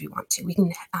college we want to. We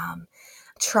can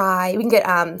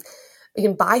we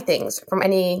can buy things from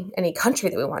any country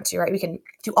that we want to, right? We can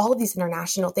do all of these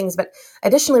international things. But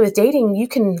additionally, with dating, you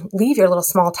can leave your little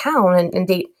small town and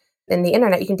date in the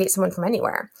internet. You can date someone from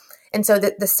anywhere. And so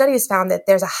the study has found that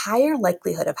there's a higher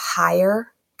likelihood of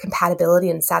higher compatibility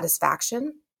and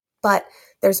satisfaction, but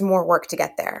there's more work to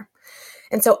get there.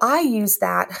 And so I use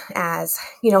that as,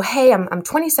 hey, I'm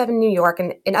 27 in New York,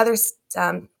 and in other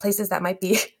places that might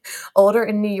be older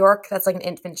in New York, that's like an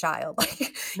infant child.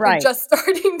 Like right. You're just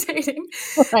starting dating.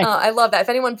 Right. I love that. If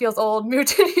anyone feels old, move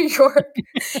to New York.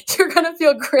 You're going to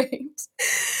feel great.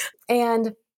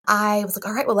 And I was like,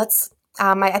 all right, well, let's,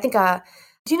 I think,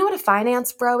 do you know what a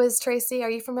finance bro is, Tracy? Are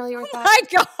you familiar with that? Oh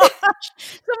my gosh.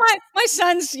 So my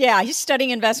son's, he's studying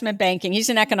investment banking. He's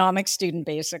an economics student,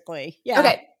 basically. Yeah.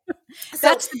 Okay.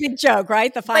 That's the big joke,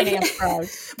 right? The finance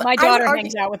bros. My daughter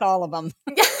hangs out with all of them.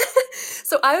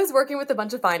 So I was working with a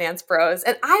bunch of finance bros,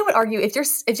 and I would argue if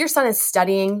your son is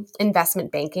studying investment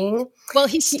banking, well,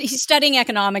 he's studying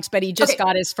economics, but he just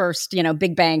got his first,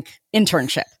 big bank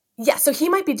internship. Yeah, so he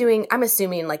might be doing, I'm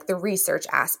assuming, like the research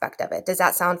aspect of it. Does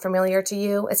that sound familiar to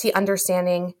you? Is he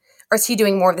understanding, or is he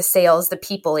doing more of the sales, the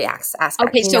people aspect?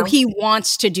 Okay, so he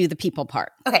wants to do the people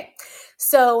part. Okay,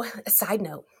 so a side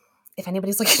note, if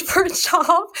anybody's looking for a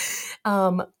job,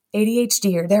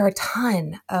 ADHD, there are a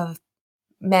ton of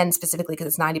men specifically, because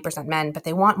it's 90% men, but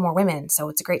they want more women. So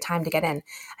it's a great time to get in.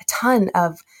 A ton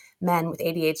of men with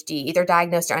ADHD, either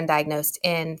diagnosed or undiagnosed,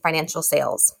 in financial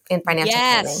sales, in financial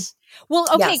planning. Well,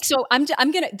 okay. Yes. So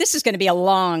this is going to be a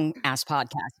long ass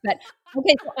podcast, but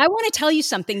okay. So I want to tell you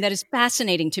something that is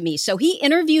fascinating to me. So he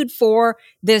interviewed for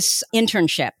this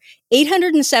internship,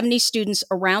 870 students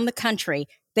around the country.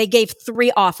 They gave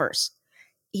 3 offers.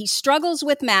 He struggles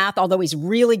with math, although he's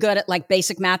really good at like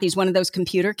basic math. He's one of those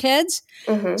computer kids.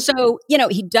 Mm-hmm. So,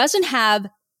 he doesn't have,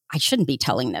 I shouldn't be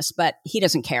telling this, but he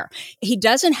doesn't care. He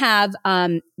doesn't have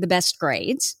the best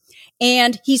grades.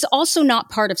 And he's also not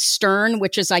part of Stern,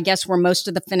 which is, I guess, where most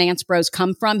of the finance bros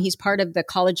come from. He's part of the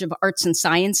College of Arts and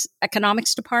Science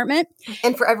economics department.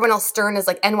 And for everyone else, Stern is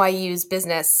like NYU's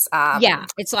business.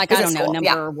 It's like, I don't know,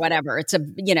 number whatever. It's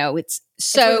it's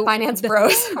so. It's where the finance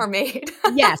bros are made.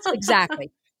 Yes,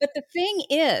 exactly. But the thing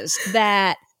is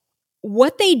that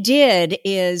what they did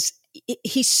is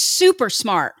he's super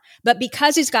smart. But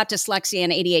because he's got dyslexia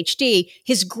and ADHD,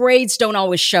 his grades don't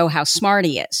always show how smart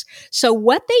he is. So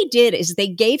what they did is they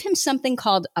gave him something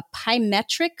called a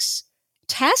Pymetrics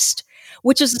test,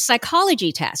 which is a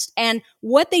psychology test. And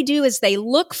what they do is they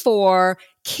look for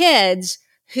kids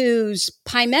whose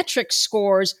Pymetrics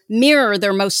scores mirror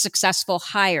their most successful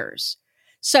hires.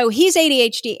 So he's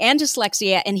ADHD and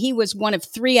dyslexia, and he was one of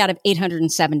 3 out of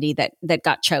 870 that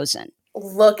got chosen.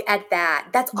 Look at that.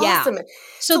 That's awesome.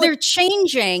 So they're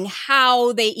changing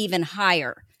how they even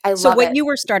hire. I love it. What you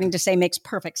were starting to say makes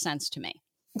perfect sense to me.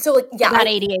 So like, yeah, About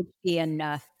ADHD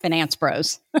and finance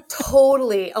bros.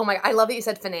 totally. Oh my, I love that you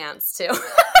said finance too.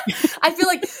 I feel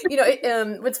like,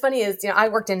 what's funny is, I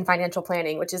worked in financial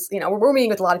planning, which is, we're meeting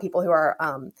with a lot of people who are,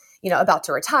 about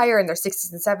to retire in their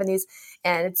 60s and 70s.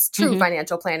 And it's true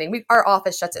financial planning. Our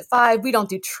office shuts at 5. We don't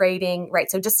do trading,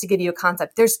 right? So just to give you a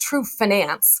concept, there's true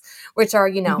finance, which are,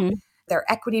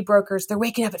 they're equity brokers. They're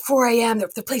waking up at 4 a.m.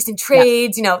 They're placing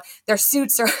trades, their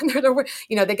suits are,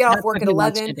 they get off work at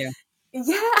 11.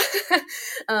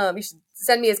 Yeah. You should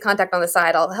send me his contact on the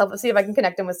side. I'll help see if I can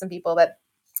connect him with some people. But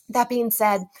that being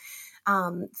said,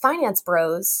 finance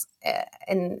bros,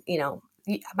 and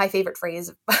my favorite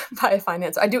phrase by a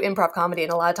finance, I do improv comedy,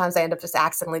 and a lot of times I end up just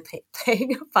accidentally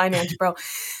playing a finance bro.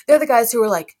 They're the guys who are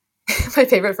like, my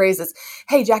favorite phrase is,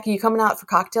 "Hey, Jackie, you coming out for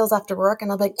cocktails after work?"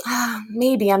 And I'm like,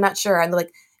 maybe, I'm not sure. And they're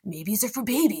like, "Maybes are for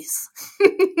babies."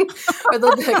 Or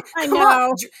they'll be like, "Come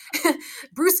on,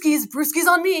 brewskis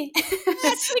on me."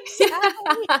 Yes,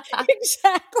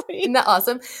 exactly. Isn't that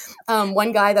awesome?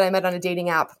 One guy that I met on a dating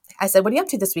app, I said, "What are you up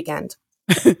to this weekend?"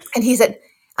 And he said,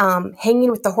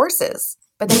 "Hanging with the horses."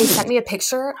 But then he sent me a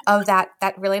picture of that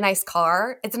really nice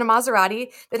car. It's in a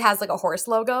Maserati that has like a horse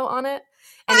logo on it.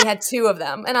 And he had 2 of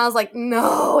them. And I was like,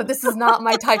 no, this is not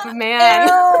my type of man.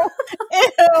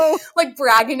 Ew. Like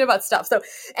bragging about stuff. So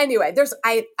anyway,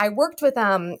 I worked with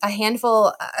a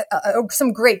handful,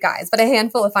 some great guys, but a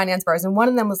handful of finance bros. And one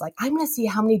of them was like, "I'm going to see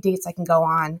how many dates I can go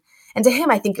on." And to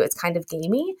him, I think it was kind of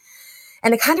gamey.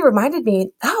 And it kind of reminded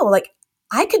me, oh, like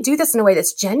I could do this in a way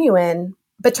that's genuine,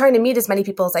 but trying to meet as many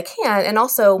people as I can, and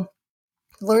also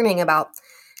learning about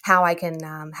how I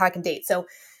can date. So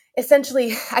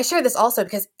essentially, I share this also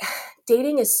because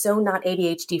dating is so not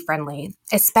ADHD friendly,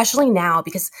 especially now.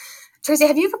 Because Tracy,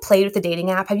 have you ever played with the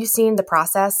dating app? Have you seen the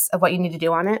process of what you need to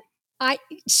do on it? I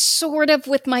sort of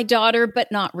with my daughter,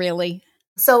 but not really.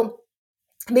 So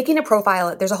making a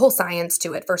profile, there's a whole science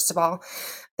to it. First of all,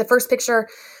 the first picture,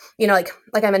 like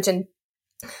I mentioned,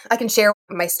 I can share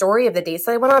my story of the dates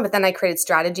that I went on, but then I created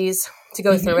strategies to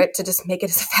go through it to just make it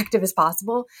as effective as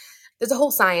possible. There's a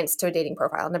whole science to a dating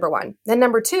profile, number 1. Then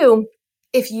number 2,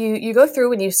 if you go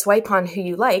through and you swipe on who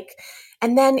you like,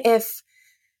 and then if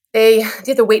you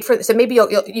have to wait for, so maybe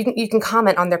you can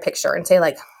comment on their picture and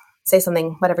say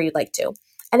something, whatever you'd like to.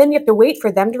 And then you have to wait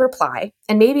for them to reply.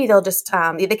 And maybe they'll just,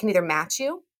 they can either match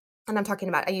you. And I'm talking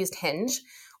about, I used Hinge,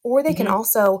 or they can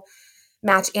also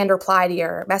match and reply to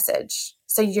your message.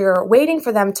 So you're waiting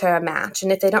for them to match.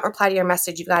 And if they don't reply to your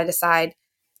message, you've got to decide,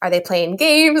 are they playing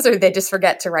games or they just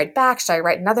forget to write back? Should I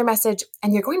write another message?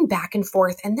 And you're going back and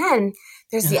forth. And then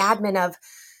there's the admin of,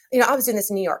 I was doing this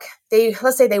in New York.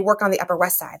 Let's say they work on the Upper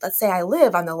West Side. Let's say I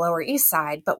live on the Lower East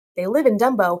Side, but they live in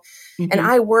Dumbo and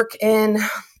I work in,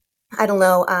 I don't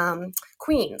know,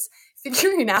 Queens.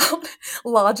 Figuring out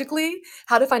logically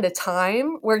how to find a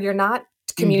time where you're not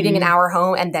commuting an hour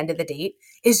home and then to the date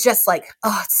is just like,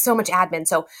 oh, it's so much admin.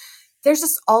 So there's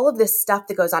just all of this stuff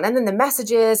that goes on. And then the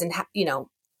messages and,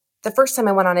 the first time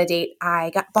I went on a date,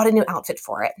 I bought a new outfit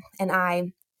for it. And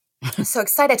I was so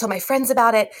excited. I told my friends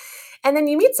about it. And then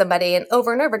you meet somebody and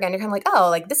over again, you're kind of like, oh,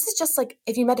 like this is just like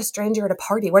if you met a stranger at a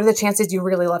party, what are the chances you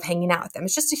really love hanging out with them?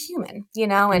 It's just a human,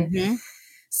 And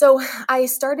so I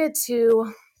started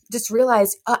to just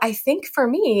realize, I think for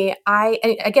me, I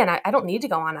don't need to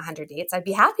go on 100 dates. I'd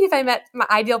be happy if I met my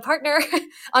ideal partner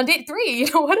on date 3,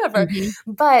 whatever.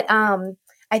 But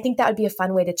I think that would be a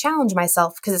fun way to challenge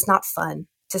myself because it's not fun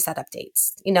to set up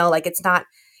dates.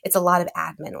 It's a lot of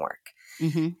admin work.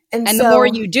 And so, the more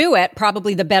you do it,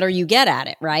 probably the better you get at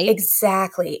it, right?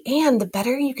 Exactly. And the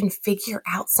better you can figure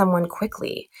out someone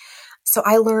quickly. So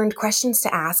I learned questions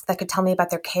to ask that could tell me about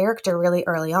their character really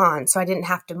early on. So I didn't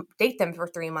have to date them for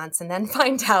 3 months and then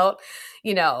find out,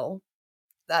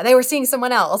 they were seeing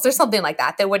someone else or something like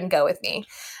that. They wouldn't go with me.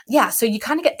 Yeah. So you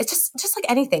kind of get, it's just like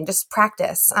anything, just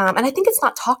practice. And I think it's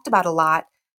not talked about a lot,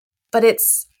 but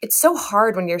it's so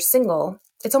hard when you're single.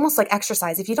 It's almost like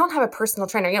exercise. If you don't have a personal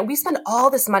trainer, we spend all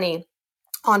this money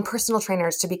on personal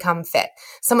trainers to become fit.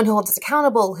 Someone who holds us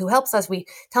accountable, who helps us. We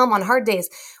tell them on hard days.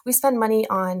 We spend money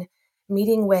on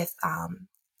meeting with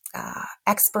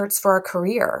experts for our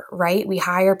career, right? We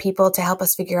hire people to help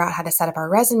us figure out how to set up our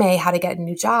resume, how to get a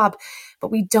new job, but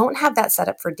we don't have that set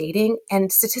up for dating.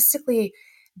 And statistically,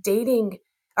 dating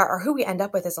or who we end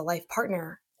up with as a life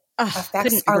partner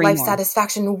affects our life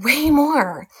satisfaction way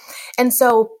more. And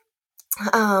so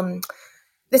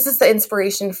this is the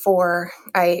inspiration for,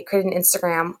 I created an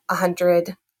Instagram,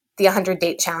 the 100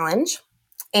 date challenge.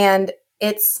 And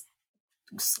it's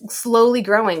slowly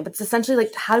growing, but it's essentially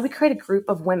like, how do we create a group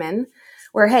of women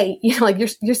where, hey, like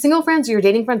your single friends or your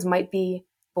dating friends might be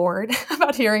bored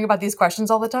about hearing about these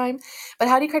questions all the time. But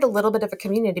how do you create a little bit of a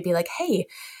community to be like, hey,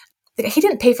 he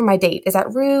didn't pay for my date. Is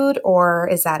that rude or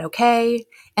is that okay?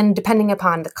 And depending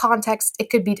upon the context, it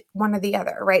could be one or the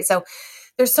other, right? So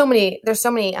there's so many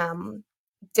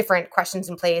different questions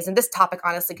and plays, and this topic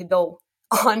honestly could go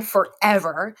on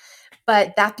forever.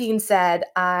 But that being said,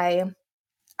 I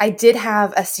did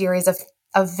have a series of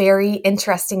very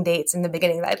interesting dates in the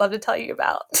beginning that I'd love to tell you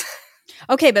about.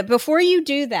 Okay, but before you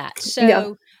do that,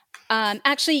 so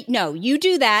actually, no, you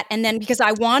do that. And then because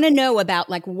I want to know about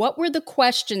like, what were the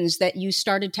questions that you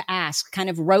started to ask kind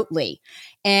of rotely?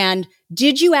 And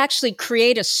did you actually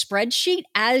create a spreadsheet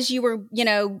as you were,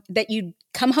 that you'd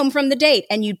come home from the date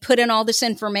and you'd put in all this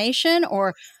information?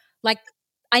 Or like,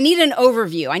 I need an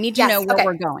overview. I need to know where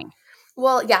we're going.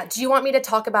 Well, yeah. Do you want me to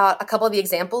talk about a couple of the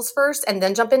examples first and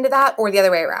then jump into that, or the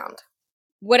other way around?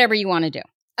 Whatever you want to do.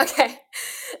 Okay.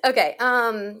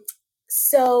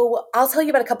 So I'll tell you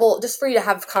about a couple, just for you to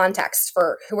have context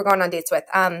for who we're going on dates with.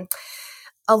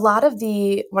 A lot of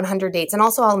the 100 dates, and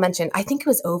also I'll mention, I think it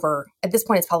was at this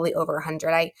point, it's probably over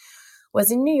 100. I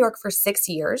was in New York for 6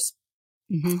 years.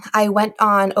 Mm-hmm. I went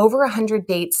on over 100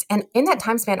 dates. And in that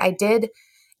time span, I did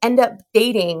end up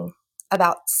dating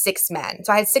about 6 men.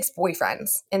 So I had 6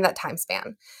 boyfriends in that time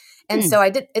span. And so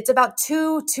it's about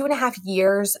 2.5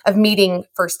 years of meeting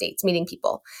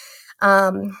people.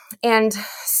 And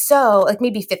so like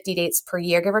maybe 50 dates per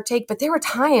year, give or take. But there were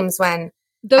times when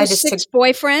those 6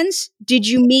 boyfriends, did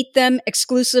you meet them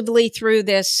exclusively through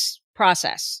this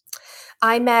process?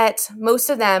 I met most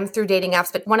of them through dating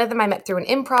apps, but one of them I met through an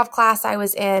improv class I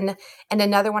was in, and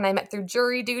another one I met through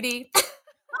jury duty.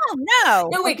 Oh, no.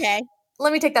 No, wait. Okay.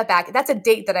 Let me take that back. That's a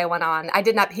date that I went on. I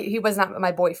did not, he was not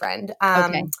my boyfriend.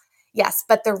 Okay. Yes,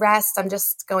 but the rest I'm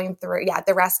just going through. Yeah,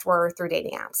 the rest were through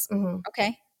dating apps. Mm-hmm.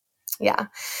 Okay. Yeah.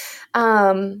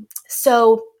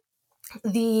 So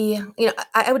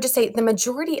I would just say the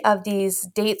majority of these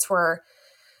dates were,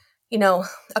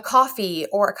 a coffee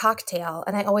or a cocktail.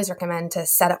 And I always recommend to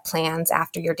set up plans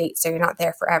after your date so you're not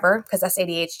there forever, because that's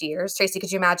ADHDers. Tracy,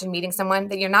 could you imagine meeting someone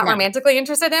that you're not romantically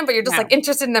interested in, but you're just like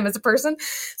interested in them as a person?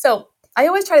 So I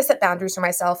always try to set boundaries for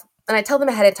myself. And I tell them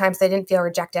ahead of time so they didn't feel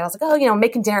rejected. I was like, I'm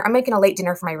making a late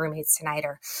dinner for my roommates tonight.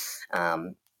 Or,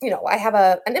 I have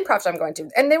an improv show I'm going to.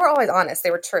 And they were always honest.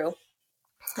 They were true.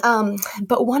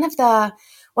 But one of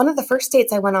the first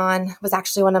dates I went on was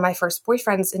actually one of my first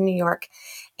boyfriends in New York.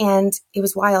 And it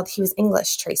was wild. He was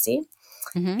English, Tracy.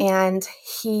 Mm-hmm. And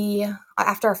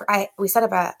we set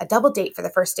up a double date for the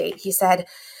first date. He said,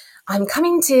 I'm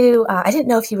coming to, I didn't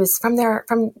know if he was from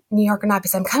New York or not,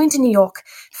 because I'm coming to New York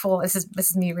for, this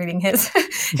is me reading his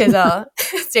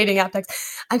dating app text.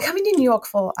 I'm coming to New York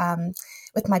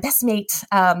with my best mate.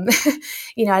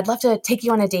 I'd love to take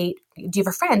you on a date. Do you have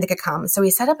a friend that could come? So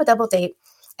we set up a double date,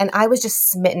 and I was just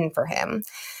smitten for him.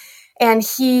 And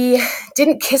he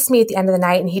didn't kiss me at the end of the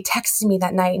night. And he texted me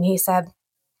that night and he said,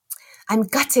 I'm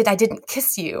gutted I didn't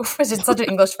kiss you, which is such an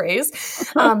English phrase.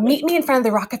 Meet me in front of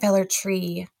the Rockefeller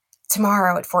tree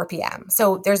tomorrow at 4 p.m.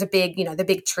 So there's a big, the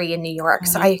big tree in New York.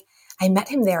 Mm-hmm. So I met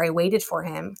him there. I waited for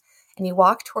him, and he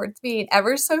walked towards me and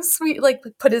ever so sweet, like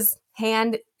put his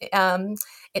hand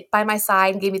by my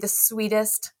side and gave me the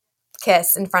sweetest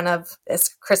kiss in front of this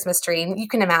Christmas tree. And you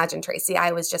can imagine, Tracy,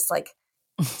 I was just like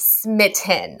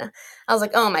smitten. I was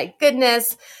like, oh my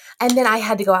goodness. And then I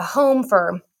had to go home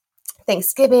for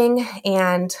Thanksgiving,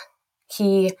 and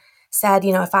he said,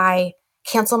 if I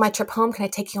cancel my trip home, can I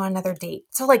take you on another date?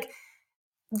 So like,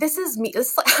 this is me.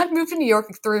 I moved to New York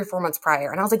 3 or 4 months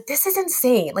prior, and I was like, this is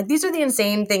insane. Like, these are the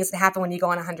insane things that happen when you go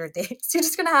on 100 dates. You're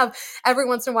just going to have every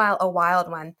once in a while a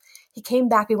wild one. He came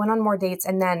back, we went on more dates,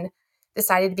 and then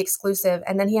decided to be exclusive.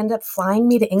 And then he ended up flying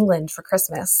me to England for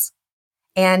Christmas.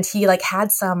 And he like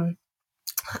had some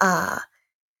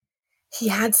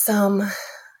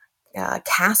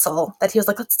castle that he was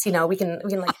like, let's, we can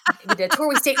like, we did a tour.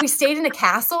 We stayed in a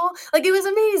castle. Like, it was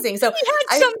amazing. So he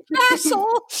had some castle.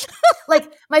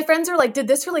 Like, my friends were like, did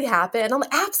this really happen? And I'm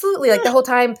like, absolutely. Like, the whole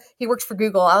time he worked for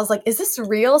Google, I was like, is this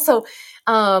real? So,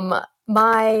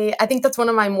 I think that's one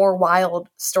of my more wild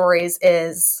stories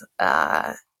is,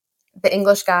 the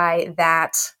English guy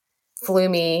that flew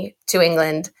me to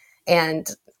England, and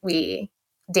we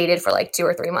dated for like 2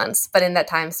 or 3 months. But in that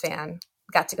time span,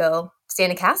 got to go stay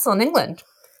in a castle in England.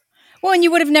 Well, and you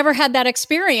would have never had that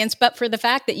experience, but for the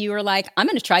fact that you were like, I'm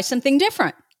going to try something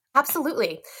different.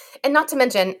 Absolutely. And not to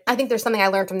mention, I think there's something I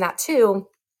learned from that too,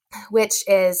 which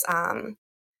is, I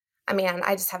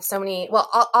just have so many, well,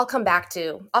 I'll come back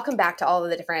to all of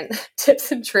the different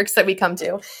tips and tricks that we come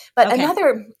to. But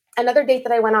Another date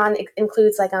that I went on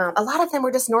includes like a lot of them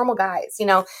were just normal guys.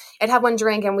 I'd have one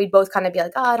drink and we'd both kind of be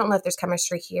like, oh, I don't know if there's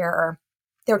chemistry here, or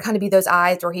there would kind of be those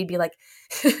eyes where he'd be like,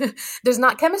 there's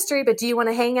not chemistry, but do you want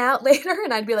to hang out later?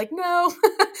 And I'd be like, no,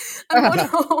 I'm going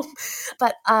home.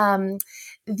 But I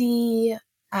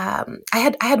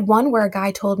had one where a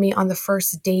guy told me on the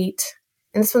first date,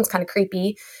 and this one's kind of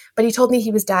creepy, but he told me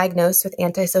he was diagnosed with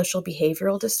antisocial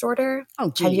behavioral disorder. Oh,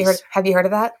 geez. Have you heard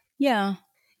of that? Yeah.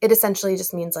 It essentially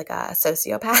just means like a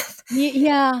sociopath.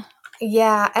 Yeah.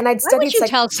 Yeah, and I'd studied. Why would you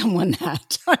tell someone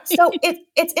that? So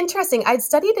it's interesting. I'd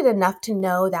studied it enough to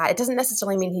know that it doesn't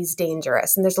necessarily mean he's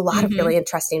dangerous. And there's a lot of really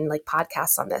interesting like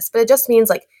podcasts on this, but it just means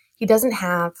like he doesn't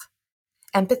have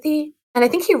empathy, and I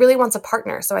think he really wants a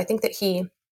partner. So I think that he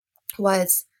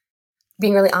was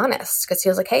being really honest because he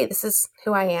was like, "Hey, this is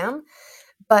who I am,"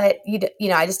 but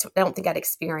I just don't think I'd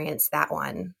experienced that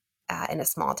one in a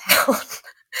small town.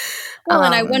 Well,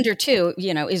 and I wonder too,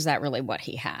 is that really what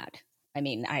he had? I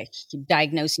mean,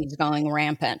 diagnoses going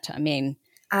rampant. I mean,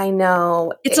 I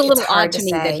know it's a little odd to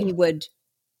me that he would.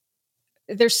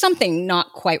 There's something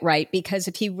not quite right, because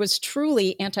if he was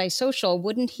truly antisocial,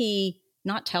 wouldn't he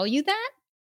not tell you that?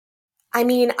 I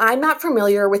mean, I'm not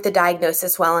familiar with the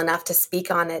diagnosis well enough to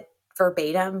speak on it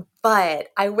verbatim, but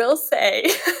I will say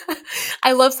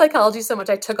I love psychology so much.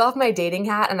 I took off my dating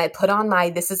hat and I put on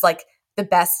this is like the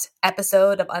best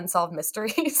episode of Unsolved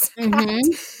Mysteries. And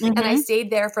I stayed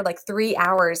there for like 3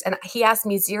 hours, and he asked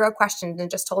me 0 questions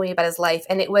and just told me about his life.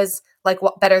 And it was like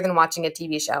better than watching a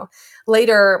TV show.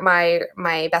 Later,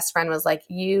 my best friend was like,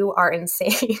 "You are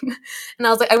insane." And I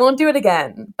was like, "I won't do it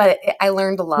again." But I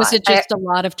learned a lot. Was it just a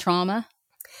lot of trauma?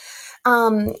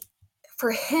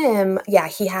 For him, yeah,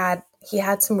 he had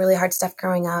some really hard stuff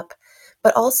growing up,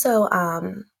 but also,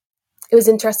 it was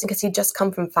interesting because he'd just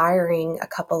come from firing a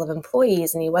couple of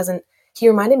employees, and he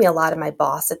reminded me a lot of my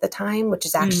boss at the time, which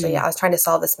is actually, I was trying to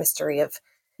solve this mystery of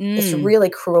this really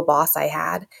cruel boss I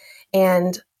had.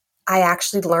 And I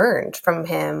actually learned from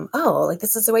him, like,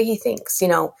 this is the way he thinks,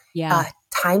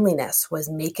 timeliness was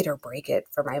make it or break it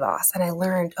for my boss. And I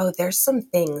learned, there's some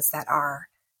things that are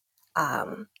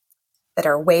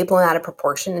way blown out of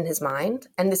proportion in his mind.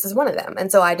 And this is one of them.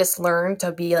 And so I just learned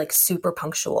to be like super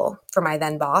punctual for my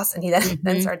then boss. And he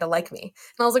then started to like me.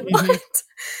 And I was like, what?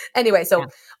 Anyway, so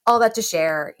all that to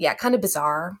share. Yeah, kind of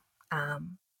bizarre. But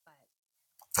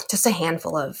just a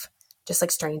handful of just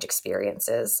like strange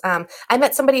experiences. I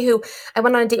went on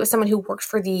a date with someone who worked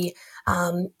for the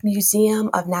Museum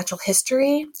of Natural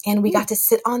History, and we got to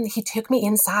he took me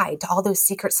inside to all those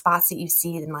secret spots that you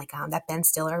see in like that Ben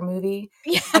Stiller movie.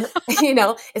 Yeah. And,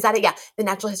 is that it? Yeah. The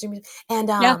Natural History Museum. And,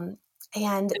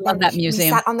 and I love that museum.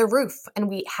 We sat on the roof and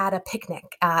we had a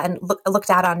picnic and looked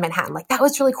out on Manhattan. Like, that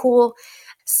was really cool.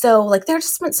 So like, there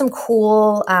just been some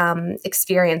cool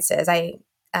experiences.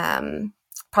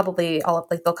 Probably all of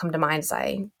like they'll come to mind as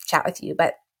I chat with you,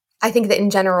 but I think that in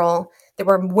general there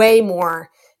were way more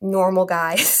normal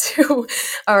guys who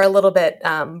are a little bit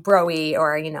bro-y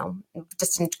or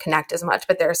just didn't connect as much,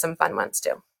 but there are some fun ones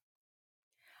too.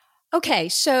 Okay,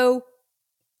 so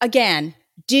again,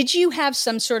 did you have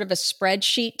some sort of a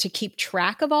spreadsheet to keep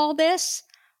track of all this,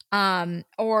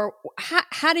 or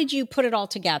how did you put it all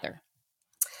together?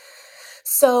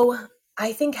 So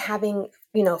I think having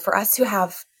for us who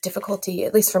have difficulty,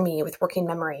 at least for me, with working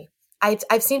memory,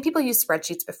 I've seen people use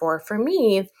spreadsheets before. For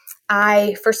me,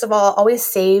 I first of all always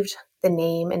saved the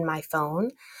name in my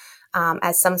phone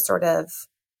as some sort of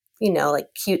like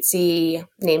cutesy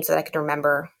name so that I could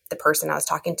remember the person I was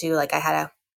talking to. Like I had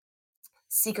a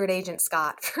Secret Agent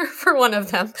Scott for one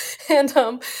of them, and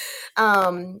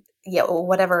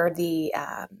whatever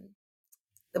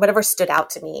stood out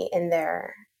to me in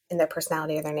their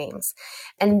personality or their names.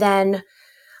 And then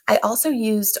I also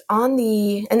used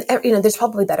there's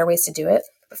probably better ways to do it,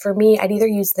 but for me, I'd either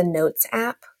use the Notes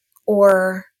app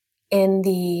or in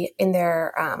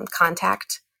their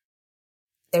contact,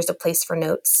 there's a place for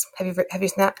notes. Have you seen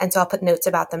that? And so I'll put notes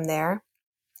about them there.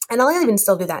 And I'll even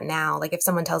still do that now. Like if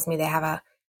someone tells me they have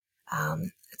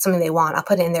something they want, I'll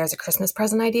put it in there as a Christmas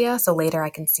present idea. So later I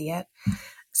can see it.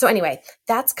 So anyway,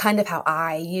 that's kind of how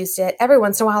I used it. Every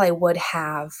once in a while I would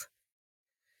have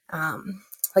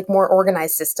like more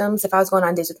organized systems. If I was going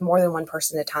on dates with more than one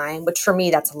person at a time, which for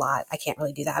me, that's a lot. I can't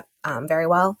really do that very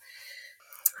well.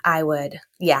 I would,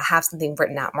 have something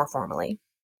written out more formally.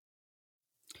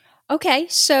 Okay.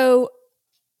 So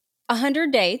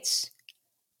 100 dates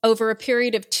over a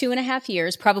period of 2.5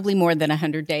 years, probably more than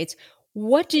 100 dates.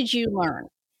 What did you learn?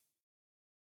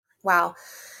 Wow.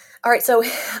 All right. So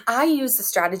I use the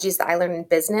strategies that I learned in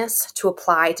business to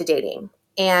apply to dating.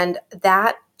 And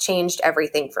that changed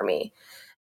everything for me.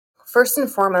 first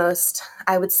and foremost,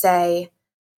 I would say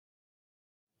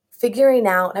figuring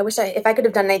out, if I could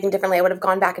have done anything differently, I would have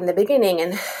gone back in the beginning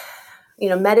and,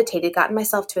 meditated, gotten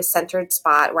myself to a centered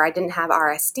spot where I didn't have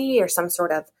RSD or some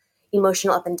sort of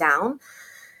emotional up and down,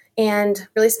 and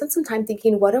really spent some time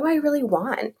thinking, what do I really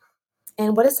want?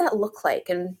 And what does that look like?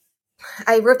 And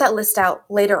I wrote that list out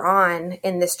later on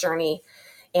in this journey,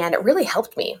 and it really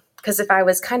helped me, because if I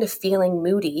was kind of feeling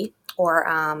moody, or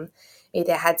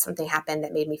maybe I had something happen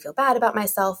that made me feel bad about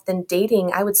myself, then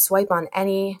dating, I would swipe on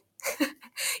any,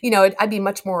 I'd be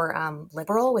much more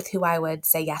liberal with who I would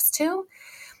say yes to.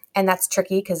 And that's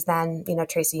tricky, because then,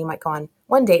 Tracy, you might go on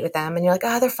one date with them and you're like,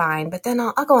 oh, they're fine. But then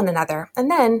I'll go on another.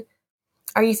 And then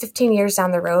are you 15 years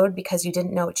down the road because you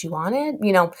didn't know what you wanted?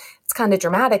 It's kind of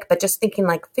dramatic, but just thinking,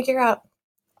 like, figure out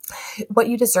what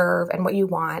you deserve and what you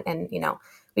want. And,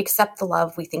 we accept the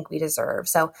love we think we deserve.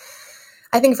 So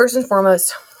I think first and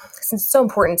foremost, since it's so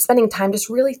important, spending time just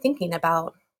really thinking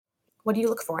about what do you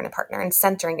look for in a partner and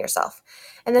centering yourself.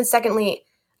 And then secondly,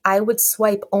 I would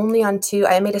swipe only on two.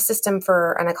 I made a system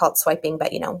and I call it swiping,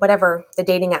 but whatever the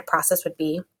dating app process would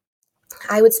be,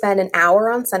 I would spend an hour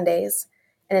on Sundays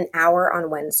and an hour on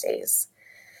Wednesdays.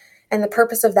 And the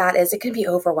purpose of that is it can be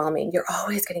overwhelming. You're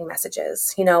always getting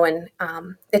messages, and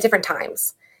at different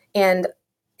times. And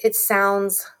it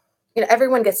sounds,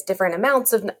 everyone gets different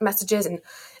amounts of messages, and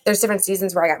there's different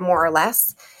seasons where I got more or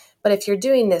less. But if you're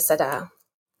doing this at a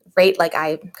rate like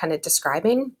I'm kind of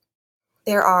describing,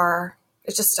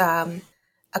 it's just a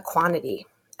quantity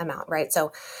amount, right?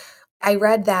 So I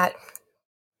read that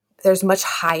there's much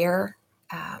higher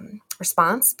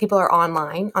response. People are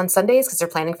online on Sundays because they're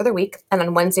planning for their week, and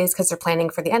on Wednesdays because they're planning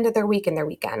for the end of their week and their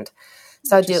weekend.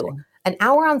 So I do an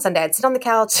hour on Sunday. I'd sit on the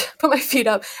couch, put my feet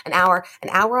up, an hour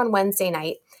on Wednesday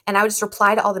night, and I would just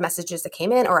reply to all the messages that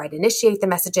came in, or I'd initiate the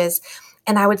messages.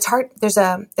 And I would start, there's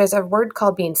a word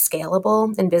called being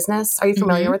scalable in business. Are you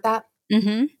familiar with that?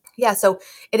 Mm-hmm. Yeah. So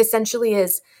it essentially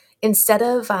is, instead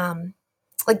of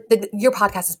your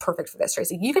podcast is perfect for this,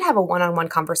 Tracy. You could have a one-on-one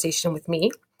conversation with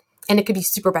me, and it could be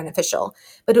super beneficial,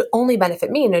 but it would only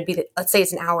benefit me. And it would be, let's say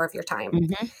it's an hour of your time.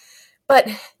 Mm-hmm. But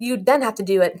you'd then have to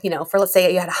do it, for, let's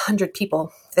say you had 100 people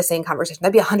for the same conversation.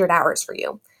 That'd be 100 hours for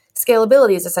you.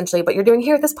 Scalability is essentially what you're doing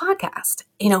here at this podcast.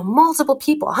 Multiple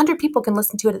people, 100 people can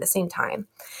listen to it at the same time.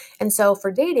 And so for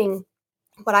dating,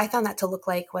 what I found that to look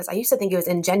like was, I used to think it was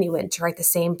ingenuine to write the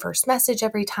same first message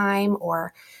every time,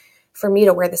 or for me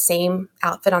to wear the same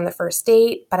outfit on the first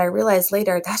date. But I realized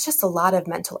later that's just a lot of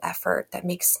mental effort that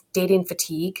makes dating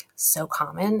fatigue so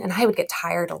common. And I would get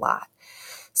tired a lot.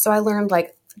 So I learned,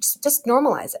 just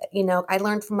normalize it. I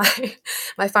learned from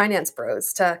my finance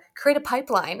bros to create a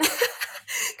pipeline,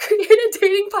 create a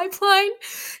dating pipeline,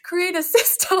 create a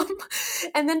system,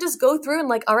 and then just go through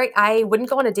and all right, I wouldn't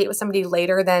go on a date with somebody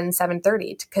later than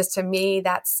 7:30, because to me,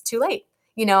 that's too late.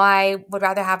 I would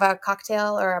rather have a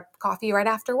cocktail or a coffee right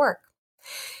after work.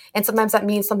 And sometimes that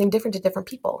means something different to different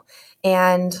people.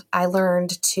 And I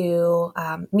learned to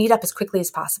meet up as quickly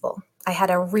as possible. I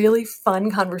had a really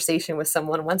fun conversation with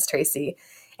someone once, Tracy,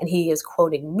 and he is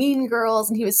quoting Mean Girls,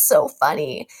 and he was so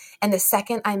funny. And the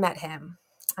second I met him,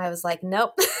 I was like,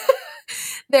 nope,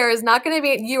 there is not going to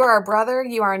be, you are a brother,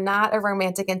 you are not a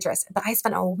romantic interest. But I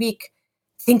spent a week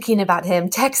thinking about him,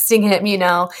 texting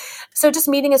him, So just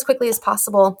meeting as quickly as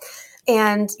possible.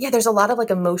 And yeah, there's a lot of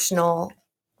emotional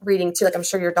reading too. I'm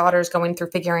sure your daughter's going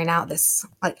through figuring out this,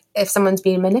 if someone's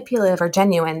being manipulative or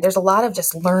genuine. There's a lot of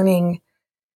just learning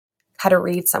how to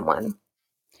read someone.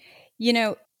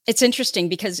 It's interesting,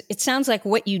 because it sounds like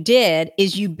what you did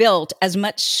is you built as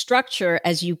much structure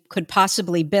as you could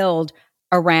possibly build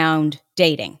around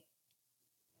dating.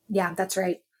 Yeah, that's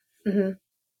right. Mm-hmm.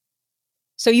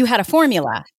 So you had a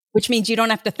formula, which means you don't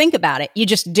have to think about it. You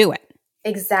just do it.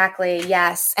 Exactly.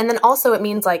 Yes. And then also it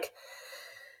means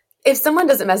if someone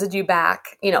doesn't message you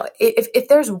back,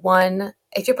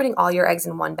 if you're putting all your eggs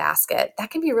in one basket,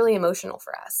 that can be really emotional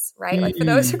for us, right? Mm-hmm. For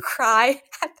those who cry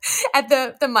at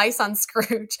the mice on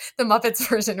Scrooge, the Muppets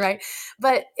version, right?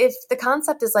 But if the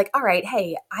concept is all right,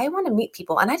 hey, I want to meet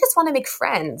people and I just want to make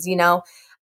friends,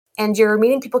 and you're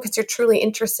meeting people because you're truly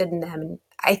interested in them. And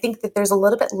I think that there's a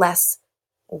little bit less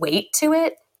weight to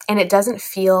it, and it doesn't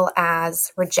feel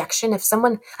as rejection. If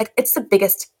someone, it's the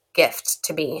biggest gift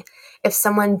to me if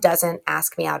someone doesn't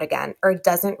ask me out again or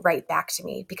doesn't write back to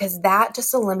me, because that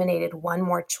just eliminated one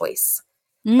more choice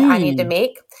that I need to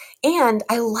make. And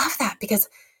I love that, because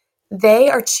they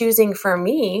are choosing for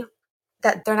me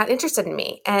that they're not interested in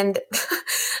me. And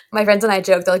my friends and I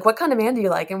joke, they're like, what kind of man do you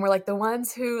like? And we're like, the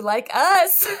ones who like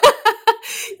us.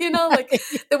 Like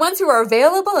the ones who are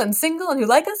available and single and who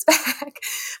like us back.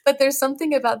 But there's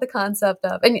something about the concept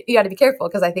of, and you got to be careful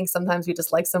because I think sometimes we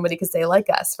just like somebody because they like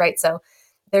us, right? So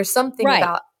there's something Right.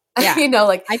 about, Yeah.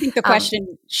 like I think the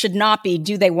question should not be,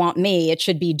 do they want me? It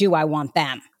should be, do I want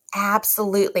them?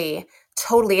 Absolutely.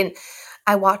 Totally. And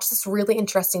I watched this really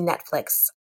interesting Netflix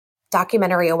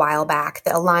documentary a while back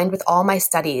that aligned with all my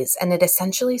studies. And it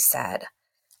essentially said,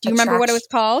 do you remember what it was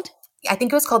called? I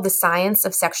think it was called The Science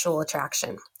of Sexual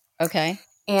Attraction. Okay.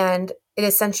 And it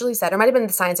essentially said, or it might have been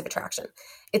The Science of Attraction.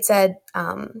 It said,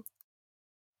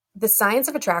 the science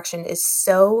of attraction is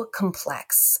so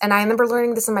complex. And I remember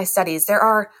learning this in my studies. There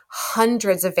are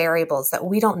hundreds of variables that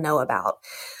we don't know about.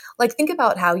 Like, think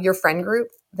about how your friend group,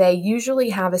 they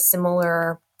usually have a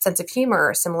similar sense of humor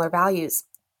or similar values.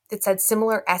 It said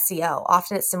similar SEO.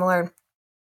 Often it's similar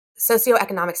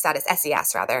socioeconomic status,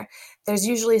 SES rather. There's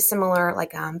usually similar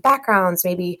backgrounds,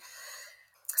 maybe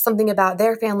something about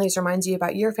their families reminds you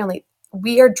about your family.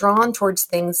 We are drawn towards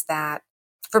things that,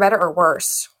 for better or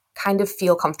worse, kind of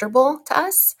feel comfortable to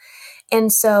us.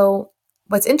 And so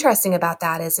what's interesting about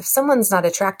that is if someone's not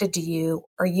attracted to you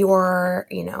or your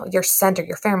scent or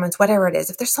your pheromones, whatever it is,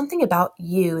 if there's something about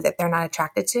you that they're not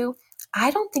attracted to, I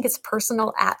don't think it's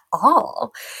personal at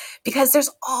all, because there's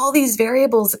all these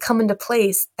variables that come into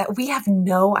place that we have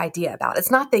no idea about.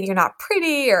 It's not that you're not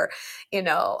pretty or,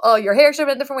 oh, your hair should have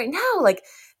been a different way.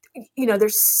 No,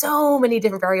 there's so many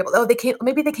different variables. Oh,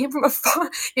 maybe they came from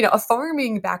a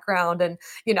farming background. And,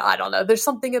 I don't know, there's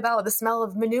something about the smell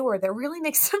of manure that really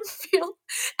makes them feel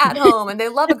at home. And they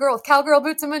love a girl with cowgirl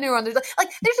boots and manure on. There's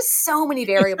just so many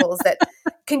variables that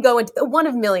can go into one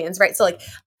of millions, right? So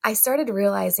I started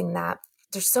realizing that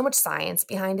there's so much science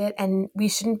behind it, and we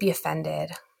shouldn't be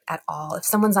offended at all if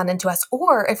someone's not into us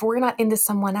or if we're not into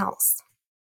someone else.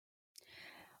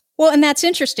 Well, and that's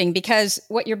interesting because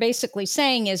what you're basically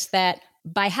saying is that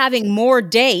by having more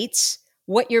dates,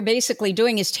 what you're basically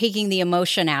doing is taking the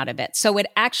emotion out of it. So it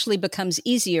actually becomes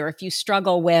easier if you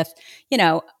struggle with,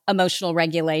 emotional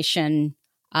regulation,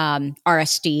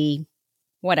 RSD,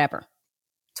 whatever.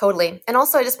 Totally. And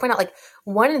also I just point out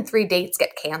 1 in 3 dates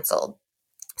get canceled.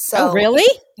 So, oh, really?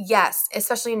 Yes,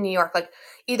 especially in New York,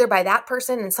 either by that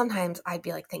person. And sometimes I'd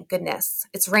be like, thank goodness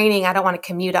it's raining. I don't want to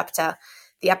commute up to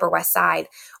the Upper West Side,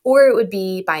 or it would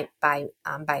be by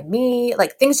me.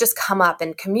 Things just come up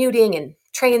and commuting and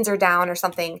trains are down or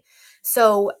something.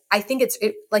 So I think it's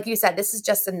like you said, this is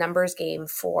just a numbers game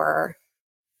for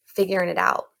figuring it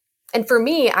out. And for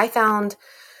me, I found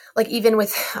even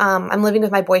with, I'm living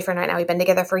with my boyfriend right now. We've been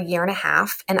together for a year and a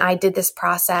half. And I did this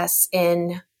process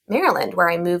in Maryland where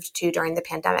I moved to during the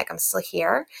pandemic. I'm still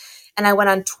here. And I went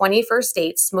on 20 first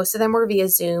dates. Most of them were via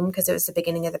Zoom because it was the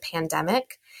beginning of the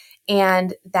pandemic.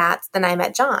 And then I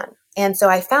met John. And so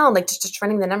I found just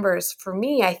running the numbers for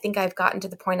me, I think I've gotten to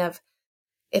the point of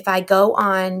if I go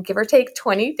on give or take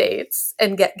 20 dates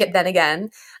and get then again,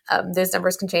 those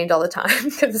numbers can change all the time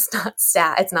because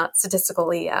it's not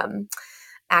statistically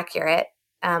accurate,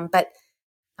 or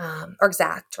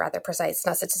exact, rather precise,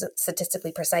 not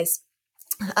statistically precise.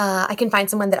 I can find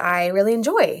someone that I really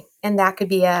enjoy, and that could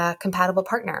be a compatible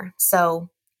partner. So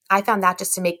I found that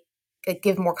just to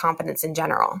give more confidence in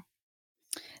general.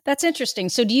 That's interesting.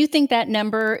 So do you think that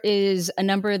number is a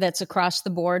number that's across the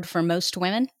board for most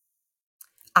women?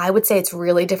 I would say it's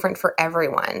really different for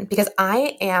everyone because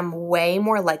I am way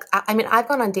more I've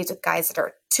gone on dates with guys that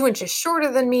are 2 inches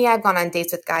shorter than me. I've gone on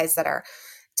dates with guys that are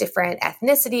different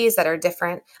ethnicities, that are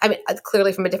different.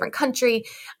 Clearly from a different country.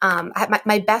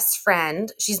 My best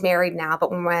friend, she's married now, but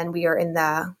when we were in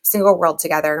the single world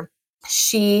together,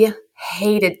 she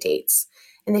hated dates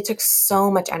and they took so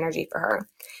much energy for her.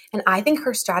 And I think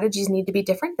her strategies need to be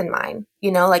different than mine.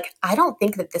 I don't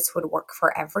think that this would work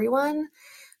for everyone.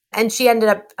 And she ended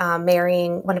up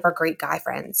marrying one of our great guy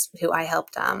friends who I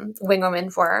helped wing woman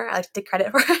for. I like to take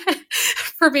credit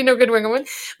for being a good wing woman.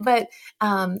 But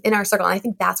in our circle, and I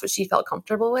think that's what she felt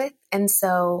comfortable with. And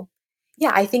so,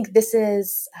 yeah, I think this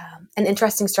is an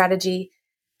interesting strategy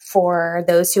for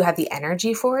those who have the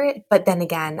energy for it. But then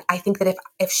again, I think that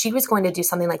if she was going to do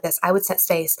something like this, I would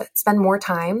spend more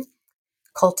time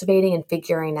cultivating and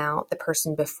figuring out the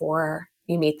person before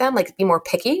you meet them, be more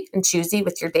picky and choosy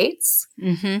with your dates,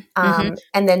 and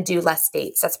then do less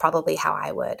dates. That's probably how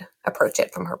I would approach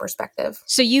it from her perspective.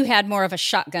 So you had more of a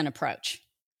shotgun approach.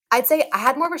 I'd say I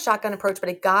had more of a shotgun approach, but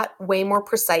it got way more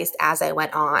precise as I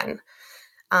went on.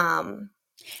 And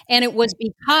it was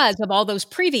because of all those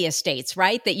previous dates,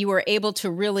 right? That you were able to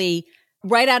really,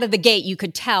 right out of the gate, you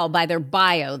could tell by their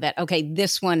bio that, okay,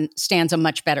 this one stands a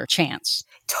much better chance.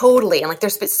 Totally. And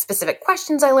there's specific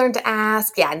questions I learned to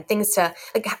ask. Yeah. And things to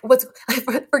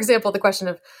for example, the question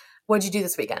of what'd you do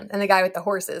this weekend? And the guy with the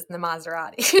horses and the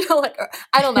Maserati, like,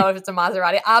 I don't know if it's a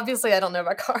Maserati. Obviously I don't know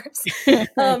about cars. Yeah.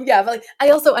 But like, I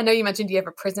know you mentioned you had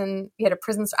a prison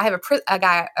I have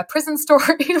a prison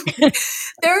story.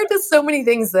 There are just so many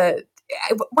things that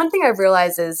one thing I've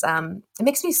realized is, it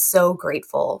makes me so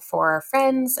grateful for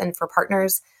friends and for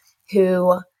partners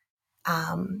who,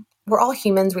 we're all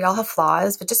humans. We all have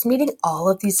flaws, but just meeting all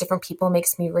of these different people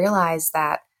makes me realize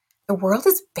that the world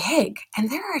is big and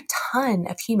there are a ton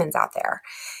of humans out there.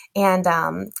 And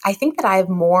I think that I have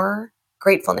more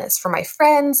gratefulness for my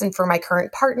friends and for my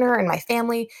current partner and my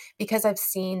family because I've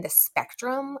seen the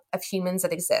spectrum of humans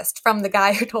that exist, from the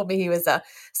guy who told me he was a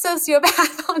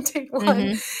sociopath on date one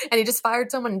and he just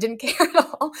fired someone and didn't care at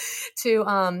all,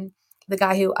 to the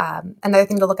guy who, another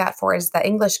thing to look out for is the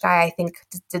English guy, I think,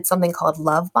 did something called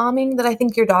love bombing that I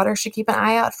think your daughter should keep an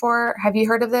eye out for. Have you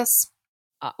heard of this?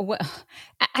 Well,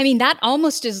 I mean, that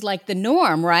almost is like the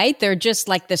norm, right? They're just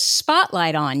like the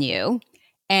spotlight on you.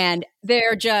 And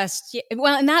they're just,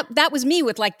 well, and that was me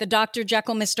with like the Dr.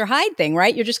 Jekyll, Mr. Hyde thing,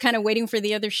 right? You're just kind of waiting for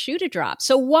the other shoe to drop.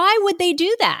 So why would they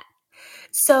do that?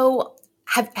 So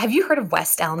have you heard of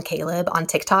West Elm Caleb on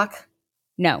TikTok?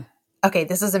 No. Okay,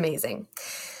 this is amazing.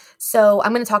 So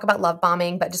I'm going to talk about love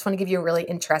bombing, but just want to give you a really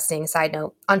interesting side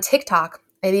note. On TikTok,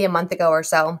 maybe a month ago or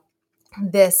so,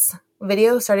 this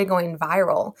video started going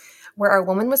viral where a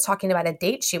woman was talking about a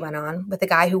date she went on with a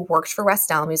guy who worked for West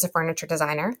Elm. He's a furniture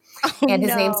designer. And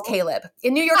his name's Caleb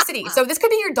in New York City. So this could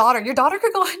be your daughter. Your daughter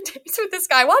could go on dates with this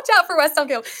guy. Watch out for West Elm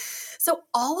Caleb. So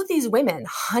all of these women,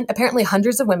 apparently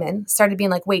hundreds of women, started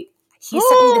being like, wait, he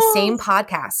sent me the same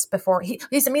podcast before. He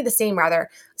sent me the same, rather,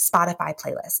 Spotify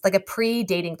playlist, like a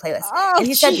pre-dating playlist. And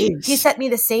he said he sent me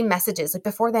the same messages like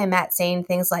before they met, saying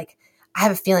things like, I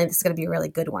have a feeling this is going to be a really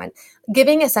good one.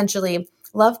 Giving essentially,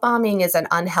 love bombing is an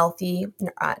unhealthy,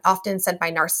 often sent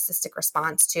by narcissistic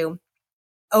response to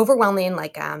overwhelming,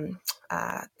 like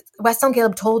West Elm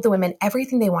Caleb told the women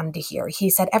everything they wanted to hear. He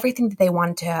said everything that they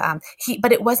wanted to,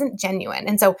 but it wasn't genuine.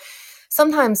 And so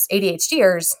sometimes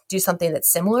ADHDers do something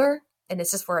that's similar, and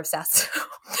it's just we're obsessed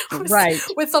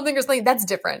with something or something that's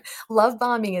different. Love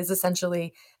bombing is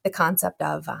essentially the concept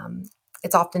of,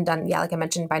 it's often done, like I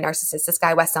mentioned, by narcissists. This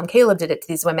guy, West Elm Caleb, did it to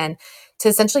these women to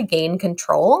essentially gain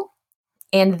control.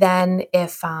 And then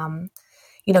if,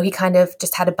 he kind of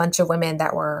just had a bunch of women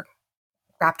that were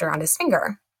wrapped around his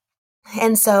finger.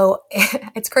 And so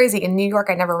it's crazy. In New York,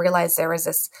 I never realized there was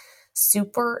this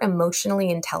super emotionally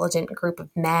intelligent group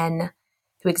of men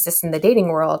who exist in the dating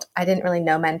world. I didn't really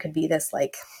know men could be this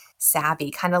like savvy,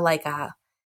 kind of like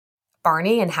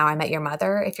Barney and How I Met Your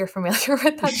Mother, if you're familiar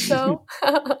with that show.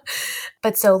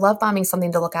 But so love bombing is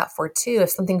something to look out for too. If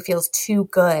something feels too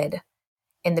good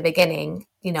in the beginning,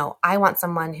 I want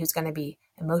someone who's going to be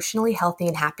emotionally healthy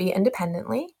and happy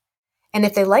independently. And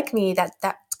if they like me,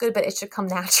 that's good, but it should come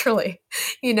naturally.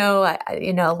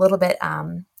 A little bit.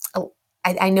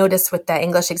 I noticed with the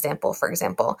English example, for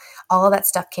example, all of that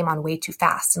stuff came on way too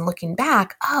fast. And looking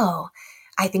back,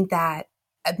 I think that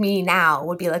me now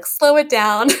would be like, slow it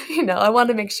down. I want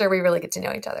to make sure we really get to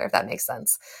know each other, if that makes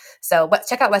sense. So, but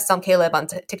check out West Elm Caleb on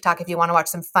TikTok if you want to watch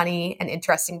some funny and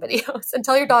interesting videos, and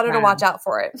tell your daughter to watch out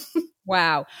for it.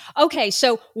 Wow. Okay.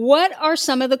 So what are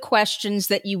some of the questions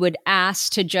that you would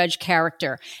ask to judge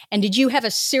character? And did you have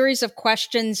a series of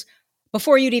questions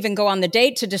before you'd even go on the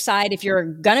date to decide if you're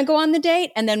going to go on the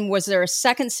date? And then was there a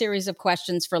second series of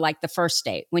questions for like the first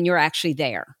date when you're actually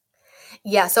there?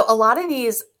 Yeah. So a lot of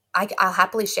these, I'll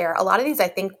happily share. A lot of these I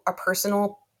think are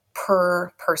personal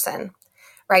per person,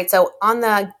 right? So on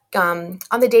the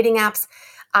dating apps,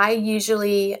 I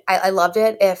loved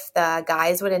it if the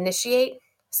guys would initiate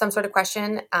some sort of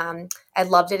question. I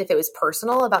loved it if it was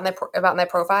personal about my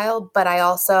profile, but I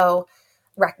also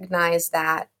recognize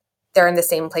that they're in the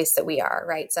same place that we are,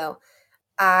 right? So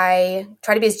I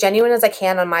try to be as genuine as I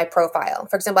can on my profile.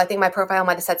 For example, I think my profile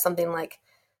might have said something like,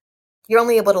 you're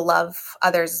only able to love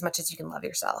others as much as you can love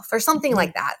yourself, or something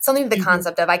like that. Something the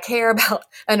concept of I care about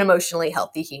an emotionally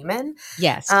healthy human.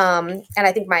 Yes. And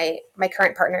I think my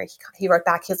current partner, he wrote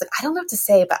back, he was like, I don't know what to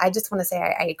say, but I just want to say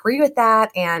I agree with that.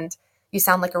 And you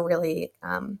sound like a really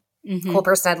cool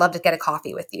person. I'd love to get a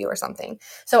coffee with you or something.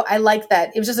 So I like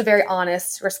that. It was just a very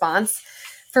honest response.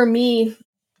 For me,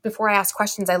 before I ask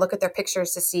questions, I look at their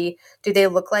pictures to see, do they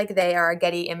look like they are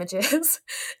Getty Images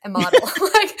and model?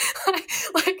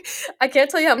 like I can't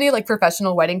tell you how many like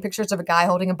professional wedding pictures of a guy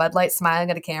holding a Bud Light,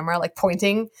 smiling at a camera, like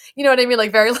pointing, you know what I mean?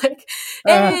 Like very like,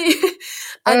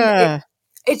 hey.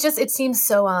 It seems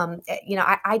so,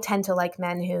 I tend to like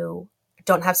men who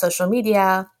don't have social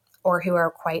media or who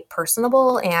are quite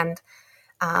personable and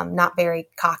not very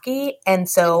cocky. And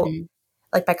so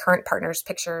like my current partner's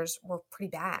pictures were pretty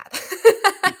bad.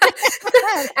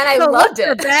 And I loved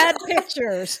it. Bad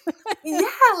pictures. Yeah,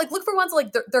 like look for ones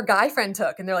like their guy friend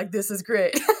took, and they're like, "This is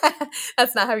great."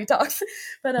 That's not how he talks,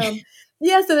 but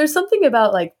yeah. So there's something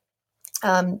about like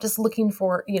just looking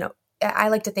for, I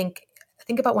like to think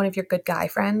about one of your good guy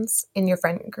friends in your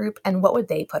friend group, and what would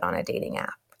they put on a dating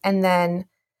app, and then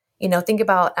think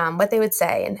about what they would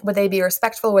say, and would they be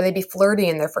respectful? Would they be flirty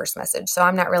in their first message? So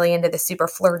I'm not really into the super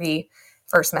flirty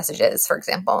first messages, for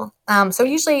example. So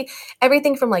usually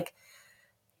everything from like,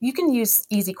 you can use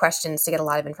easy questions to get a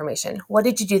lot of information. What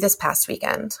did you do this past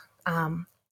weekend?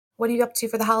 What are you up to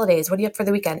for the holidays? What are you up for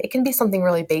the weekend? It can be something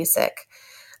really basic.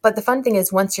 But the fun thing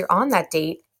is, once you're on that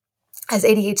date, as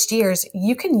ADHDers,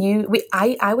 you can use,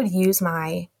 I would use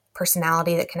my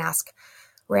personality that can ask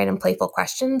random playful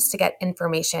questions to get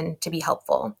information to be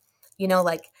helpful.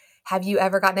 Like, have you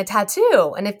ever gotten a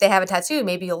tattoo? And if they have a tattoo,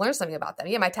 maybe you'll learn something about them.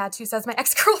 Yeah, my tattoo says my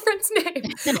ex-girlfriend's name.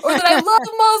 Or that I love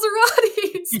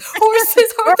Maseratis.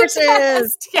 Horses are the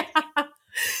best. Yeah.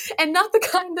 And not the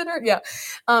kind that are,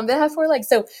 that have four legs.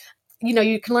 So,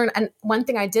 you can learn. And one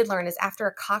thing I did learn is after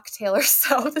a cocktail or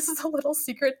so, this is a little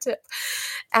secret tip.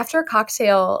 After a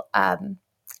cocktail,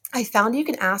 I found you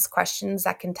can ask questions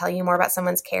that can tell you more about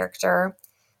someone's character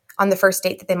on the first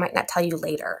date that they might not tell you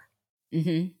later.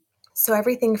 Mm-hmm. So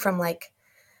everything from like,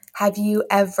 have you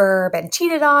ever been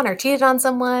cheated on or cheated on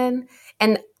someone?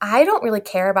 And I don't really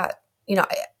care about,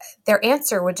 their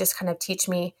answer would just kind of teach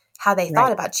me how they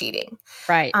thought about cheating.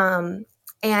 Right. Or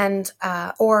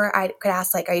I could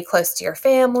ask like, are you close to your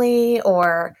family?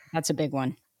 Or that's a big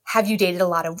one. Have you dated a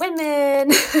lot of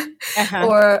women?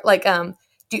 Or like, have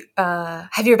you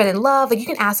ever been in love? Like you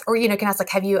can ask, or, can ask like,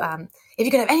 have you, if you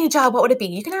could have any job, what would it be?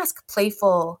 You can ask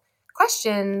playful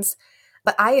questions.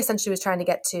 But I essentially was trying to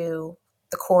get to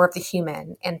the core of the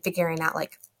human and figuring out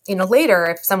like, later,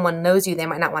 if someone knows you, they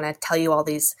might not want to tell you all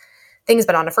these things.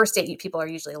 But on a first date, people are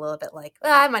usually a little bit like,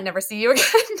 I might never see you again.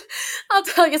 I'll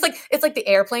tell you. It's like the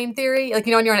airplane theory. Like,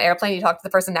 when you're on an airplane, you talk to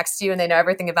the person next to you and they know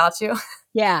everything about you.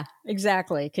 Yeah,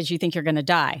 exactly. Because you think you're going to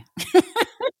die.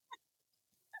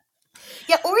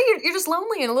 Yeah, or you're just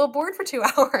lonely and a little bored for 2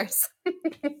 hours.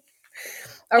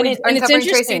 Are you covering,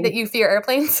 Tracy, that you fear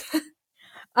airplanes?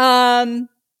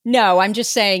 No, I'm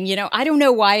just saying, I don't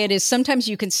know why it is. Sometimes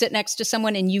you can sit next to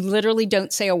someone and you literally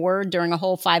don't say a word during a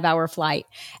whole 5-hour flight.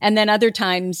 And then other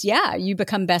times, you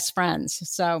become best friends.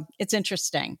 So it's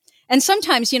interesting. And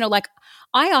sometimes, like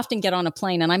I often get on a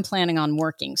plane and I'm planning on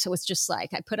working. So it's just like,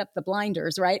 I put up the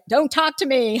blinders, right? Don't talk to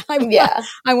me. I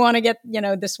want to get,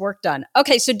 this work done.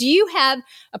 Okay. So do you have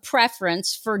a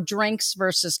preference for drinks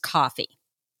versus coffee?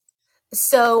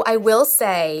 So I will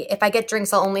say, if I get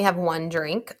drinks, I'll only have one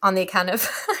drink on the account of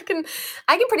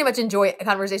I can pretty much enjoy a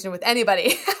conversation with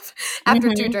anybody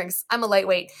after 2 drinks. I'm a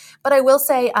lightweight, but I will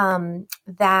say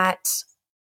that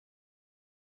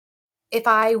if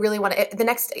I really want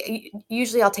to,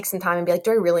 usually I'll take some time and be like,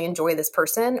 do I really enjoy this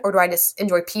person, or do I just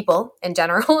enjoy people in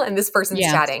general and this person's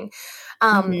chatting?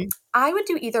 I would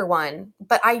do either one,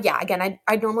 but I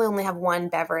normally only have one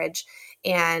beverage,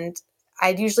 and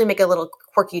I'd usually make a little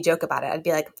quirky joke about it. I'd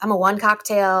be like, I'm a 1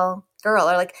 cocktail girl,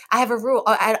 or like I have a rule.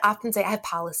 I'd often say I have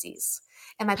policies,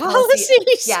 and my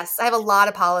policies. Yes, I have a lot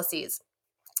of policies.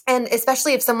 And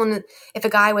especially if a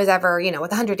guy was ever,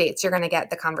 with 100 dates, you're going to get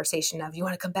the conversation of, you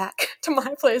want to come back to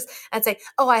my place? I'd say,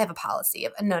 oh, I have a policy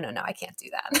of, no, I can't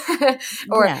do that.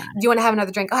 Or do you want to have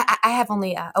another drink? Oh, I have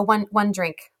only a one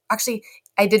drink. Actually,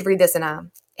 I did read this in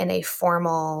a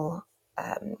formal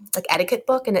like etiquette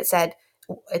book, and it said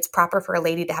it's proper for a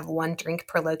lady to have 1 drink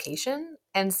per location.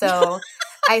 And so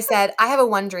I said, I have a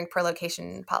 1 drink per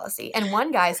location policy. And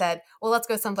one guy said, well, let's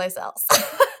go someplace else.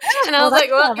 And I was like,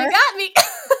 well, you got me.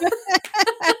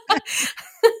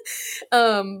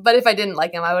 But if I didn't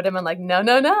like him, I would have been like, no.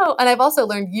 And I've also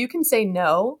learned you can say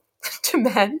no to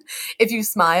men if you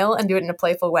smile and do it in a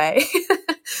playful way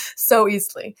so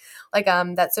easily. Like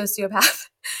that sociopath.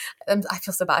 I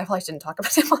feel so bad. I probably shouldn't talk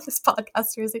about him on this podcast,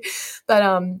 seriously.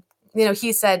 But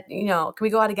he said, can we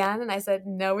go out again? And I said,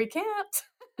 no, we can't.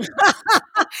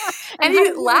 And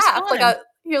he laughed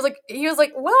he was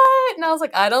like, what? And I was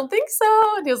like, I don't think so.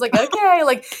 And he was like, okay.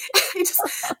 Like,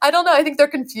 I don't know. I think they're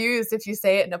confused if you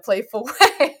say it in a playful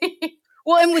way.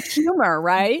 Well, and with humor,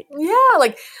 right? Yeah.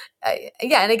 Like,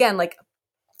 and again, like,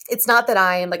 it's not that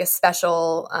I am like a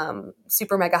special,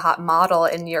 super mega hot model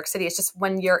in New York City. It's just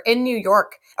when you're in New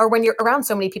York, or when you're around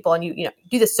so many people and you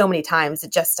do this so many times,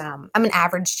 it just, I'm an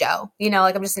average Joe,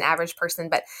 like I'm just an average person.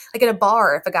 But like at a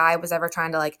bar, if a guy was ever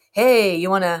trying to like, hey, you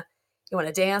want to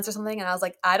dance or something? And I was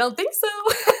like, I don't think so.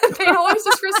 They always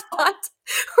just respond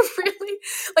really,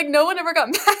 like no one ever got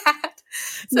mad.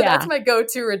 So that's my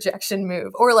go-to rejection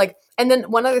move. Or like, and then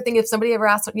one other thing, if somebody ever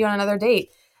asked you on another date,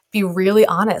 be really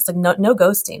honest, like no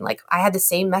ghosting. Like I had the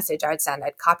same message I would send,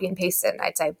 I'd copy and paste it and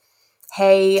I'd say,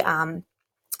 hey,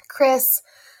 Chris,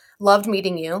 loved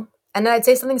meeting you. And then I'd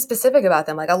say something specific about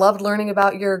them. Like I loved learning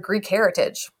about your Greek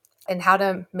heritage and how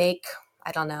to make,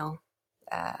 I don't know,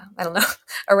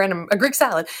 a Greek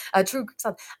salad, a true Greek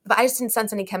salad. But I just didn't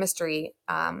sense any chemistry.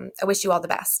 I wish you all the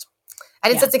best. I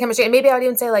didn't sense the chemistry. And maybe I would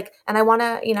even say like, and I want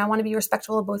to be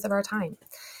respectful of both of our time.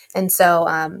 And so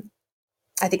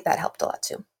I think that helped a lot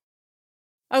too.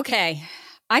 Okay.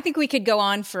 I think we could go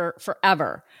on for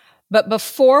forever. But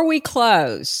before we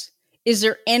close, is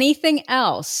there anything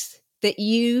else that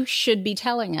you should be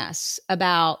telling us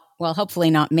about, well, hopefully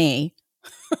not me,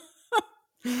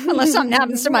 unless something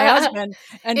happens to my husband.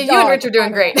 And you and Rich are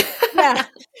doing great. Yeah.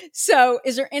 So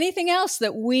is there anything else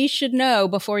that we should know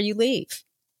before you leave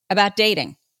about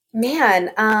dating? Man.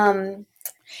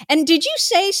 And did you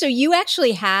say, so you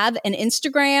actually have an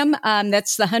Instagram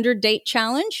that's the 100 Date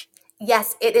Challenge?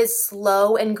 Yes, it is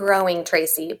slow and growing,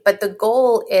 Tracy. But the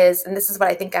goal is, and this is what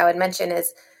I think I would mention,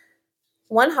 is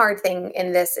one hard thing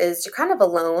in this is you're kind of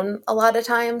alone a lot of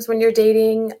times when you're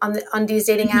dating on these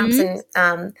dating apps.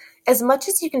 And as much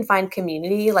as you can find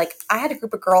community, like I had a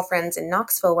group of girlfriends in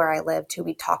Knoxville where I lived who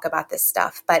we talk about this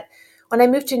stuff. But when I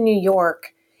moved to New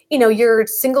York, you're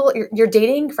single, your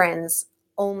dating friends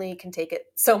only can take it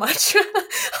so much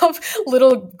of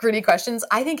little gritty questions.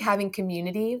 I think having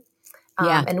community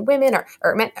and women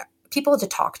or men, people to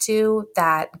talk to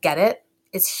that get it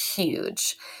is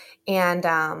huge. And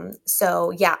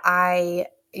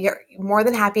you're more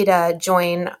than happy to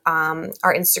join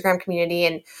our Instagram community.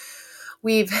 And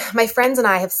my friends and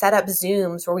I have set up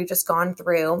Zooms where we've just gone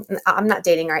through, I'm not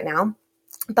dating right now,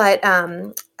 but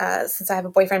since I have a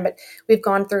boyfriend, but we've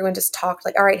gone through and just talked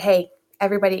like, all right, hey,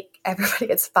 everybody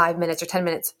gets 5 minutes or 10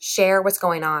 minutes, share what's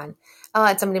going on.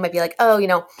 And somebody might be like, oh,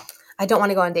 I don't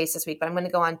want to go on dates this week, but I'm going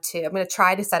to go on 2. I'm going to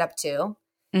try to set up 2.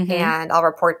 And I'll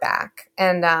report back.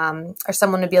 And or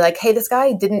someone would be like, hey, this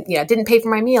guy didn't pay for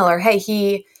my meal, or hey,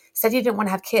 he said he didn't want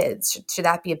to have kids. Should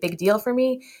that be a big deal for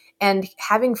me? And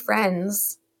having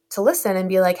friends to listen and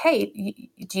be like, hey,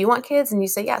 do you want kids? And you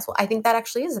say yes. Well, I think that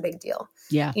actually is a big deal.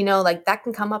 Yeah. Like that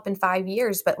can come up in 5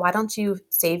 years, but why don't you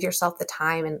save yourself the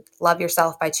time and love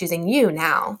yourself by choosing you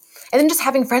now? And then just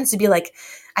having friends to be like,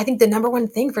 I think the number one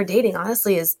thing for dating,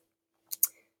 honestly, is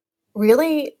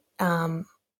really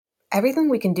everything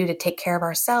we can do to take care of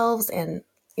ourselves and,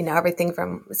 everything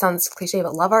from, it sounds cliche,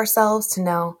 but love ourselves, to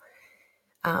know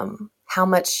how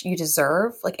much you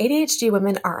deserve. Like ADHD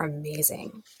women are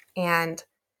amazing. And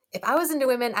if I was into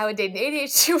women, I would date an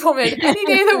ADHD woman any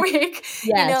day of the week.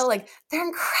 Yes. Like they're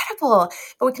incredible,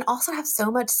 but we can also have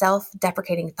so much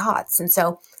self-deprecating thoughts. And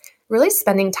so really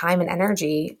spending time and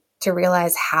energy to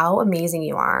realize how amazing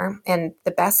you are. And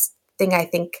the best thing I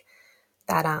think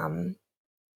that,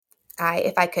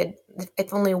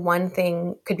 if only one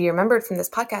thing could be remembered from this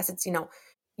podcast, it's,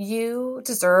 you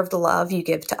deserve the love you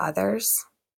give to others.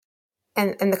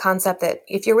 And the concept that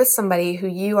if you're with somebody who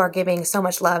you are giving so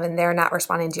much love and they're not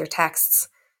responding to your texts,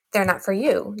 they're not for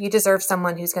you. You deserve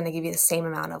someone who's going to give you the same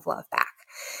amount of love back.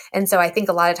 And so I think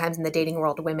a lot of times in the dating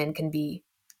world, women can be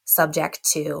subject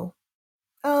to,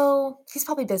 oh, he's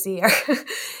probably busy, or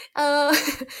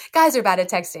guys are bad at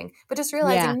texting. But just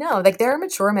realizing, no, like there are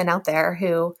mature men out there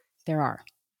who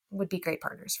would be great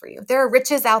partners for you. There are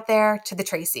Riches out there to the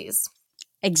Tracys.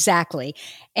 Exactly.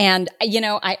 And,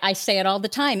 I say it all the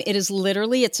time. It is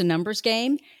literally, it's a numbers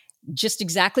game. Just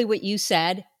exactly what you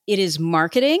said. It is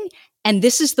marketing. And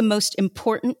this is the most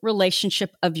important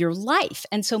relationship of your life.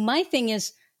 And so my thing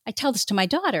is, I tell this to my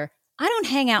daughter, I don't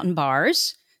hang out in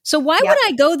bars. So why would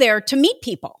I go there to meet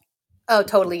people? Oh,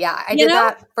 totally. Yeah. I did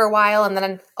that for a while. And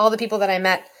then all the people that I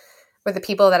met were the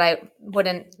people that I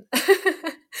wouldn't.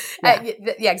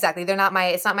 Exactly.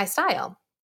 It's not my style.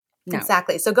 No.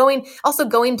 Exactly. So going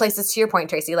places, to your point,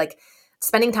 Tracy, like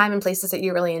spending time in places that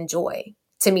you really enjoy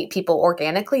to meet people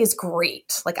organically is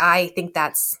great. Like, I think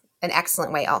that's an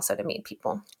excellent way also to meet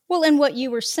people. Well, and what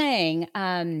you were saying,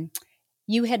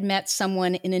 you had met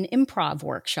someone in an improv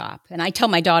workshop. And I tell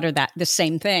my daughter the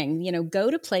same thing, go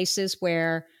to places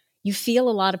where you feel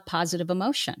a lot of positive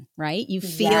emotion, right? You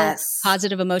feel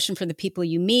positive emotion for the people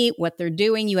you meet, what they're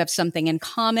doing. You have something in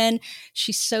common.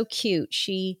 She's so cute.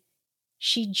 She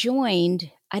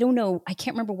joined, I don't know, I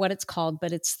can't remember what it's called,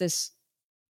 but it's this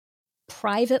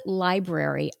private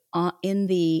library in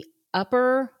the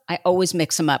upper, I always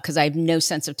mix them up because I have no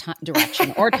sense of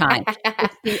direction or time.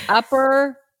 It's the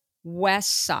Upper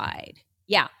West Side.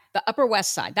 Yeah, the Upper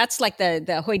West Side. That's like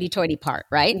the hoity-toity part,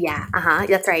 right? Yeah,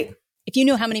 that's right. If you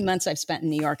knew how many months I've spent in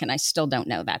New York, and I still don't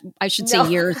know that. I should say No.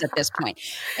 years at this point.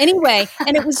 Anyway,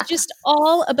 and it was just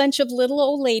all a bunch of little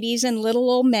old ladies and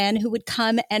little old men who would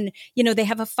come and, they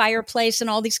have a fireplace and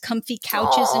all these comfy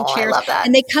couches and chairs. I love that.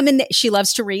 And they come in, she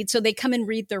loves to read. So they come and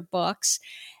read their books.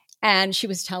 And she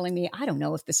was telling me, I don't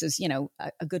know if this is,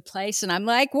 a good place. And I'm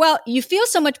like, well, you feel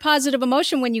so much positive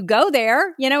emotion when you go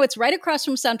there. It's right across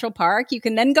from Central Park. You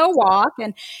can then go walk.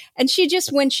 And she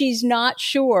just, when she's not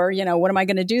sure, what am I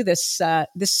going to do this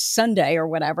Sunday or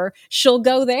whatever, she'll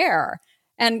go there.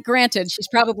 And granted, she's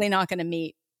probably not going to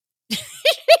meet.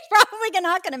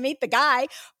 Not going to meet the guy,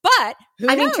 but who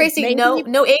knows? Tracy, maybe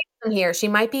no age in here. She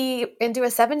might be into a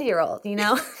 70-year-old,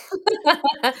 Well,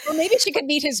 maybe she could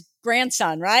meet his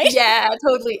grandson, right? Yeah,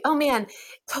 totally. Oh man,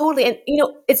 totally. And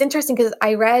it's interesting because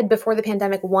I read before the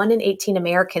pandemic, 1 in 18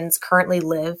 Americans currently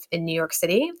live in New York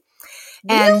City.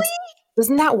 And really?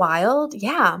 Isn't that wild?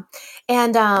 Yeah.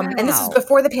 And and this is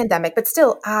before the pandemic, but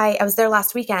still I was there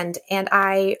last weekend and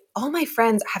all my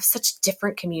friends have such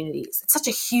different communities. It's such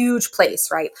a huge place,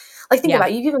 right? Like think about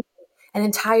it. You've even an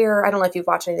entire, I don't know if you've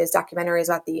watched any of those documentaries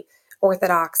about the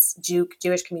Orthodox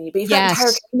Jewish community, but you've got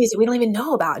entire communities that we don't even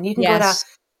know about. And you can go to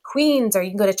Queens or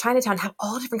you can go to Chinatown and have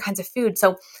all different kinds of food.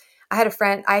 So I had a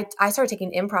friend, I started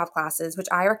taking improv classes, which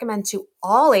I recommend to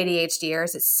all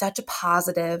ADHDers. It's such a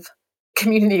positive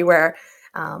community where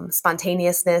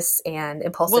spontaneousness and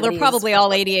impulsivity. Well, they're probably all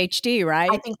ADHD, right?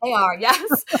 I think they are,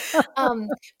 yes.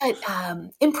 But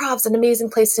improv's an amazing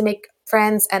place to make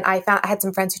friends. And I had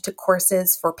some friends who took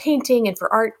courses for painting and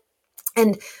for art.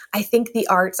 And I think the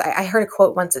arts, I heard a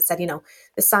quote once that said,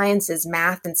 the sciences,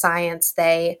 math and science,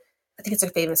 I think it's a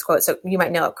famous quote, so you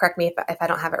might know it. Correct me if I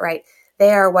don't have it right.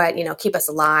 They are what, keep us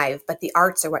alive, but the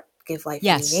arts are what give life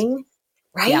meaning,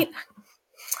 right?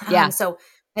 Yeah. So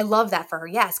I love that for her.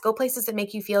 Yes, go places that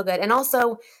make you feel good. And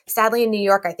also, sadly, in New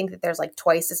York, I think that there's like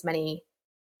twice as many,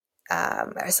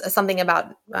 something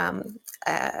about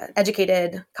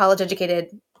college-educated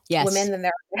women than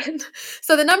there are men.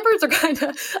 So the numbers are kind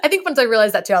of, I think once I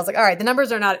realized that too, I was like, all right, the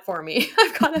numbers are not for me.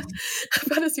 I've got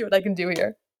to see what I can do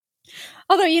here.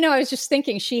 Although, I was just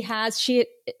thinking she's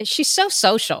so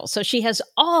social. So she has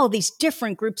all these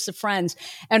different groups of friends.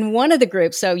 And one of the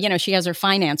groups, so, she has her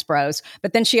finance bros,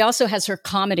 but then she also has her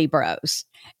comedy bros.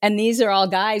 And these are all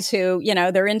guys who,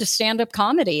 they're into stand-up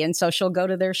comedy. And so she'll go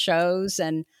to their shows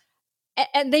and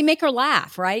they make her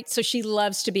laugh, right? So she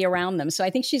loves to be around them. So I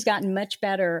think she's gotten much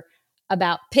better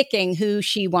about picking who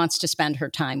she wants to spend her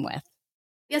time with.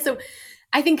 Yeah. So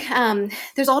I think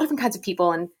there's all different kinds of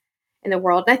people in the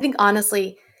world. And I think,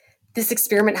 honestly, this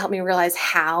experiment helped me realize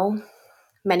how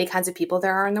many kinds of people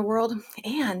there are in the world.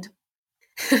 And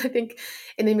I think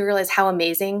it made me realize how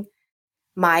amazing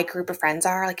my group of friends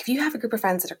are. Like, if you have a group of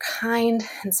friends that are kind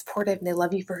and supportive and they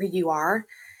love you for who you are,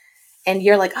 and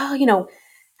you're like, oh,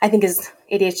 I think as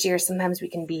ADHDers, sometimes we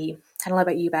can be, I don't know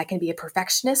about you, but I can be a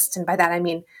perfectionist. And by that, I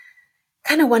mean,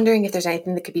 kind of wondering if there's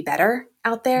anything that could be better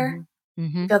out there.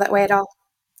 Mm-hmm. Feel that way at all?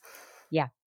 Yeah,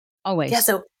 always. Yeah.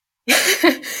 So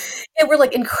we're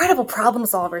like incredible problem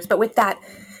solvers, but with that,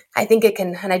 I think it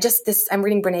can, and I'm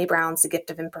reading Brene Brown's The Gift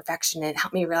of Imperfection, and it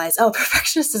helped me realize,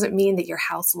 perfectionist doesn't mean that your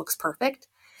house looks perfect.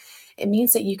 It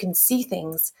means that you can see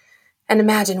things and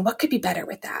imagine what could be better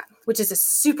with that, which is a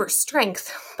super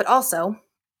strength, but also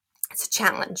it's a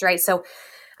challenge, right? So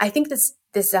I think this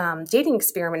dating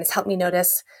experiment has helped me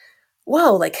notice,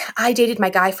 like I dated my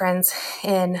guy friends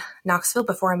in Knoxville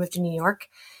before I moved to New York.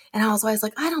 And I was always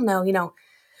like, I don't know,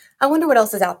 I wonder what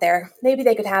else is out there. Maybe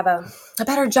they could have a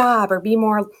better job or be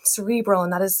more cerebral and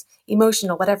not as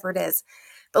emotional, whatever it is.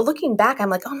 But looking back,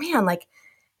 I'm like, oh man, like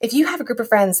if you have a group of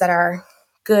friends that are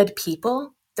good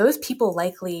people, those people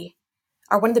likely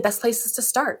are one of the best places to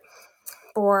start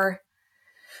for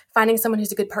finding someone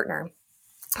who's a good partner.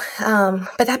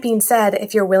 But that being said,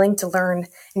 if you're willing to learn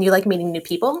and you like meeting new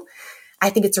people,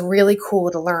 I think it's really cool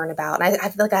to learn about. And I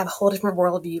feel like I have a whole different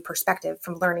worldview perspective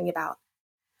from learning about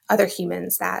other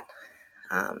humans that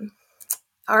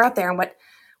are out there and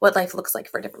what life looks like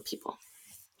for different people.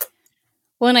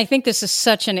 Well, and I think this is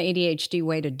such an ADHD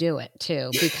way to do it too,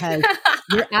 because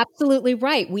you're absolutely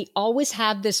right. We always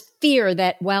have this fear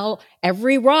that,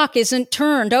 every rock isn't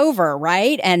turned over,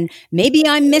 right? And maybe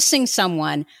I'm missing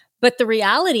someone. But the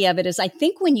reality of it is, I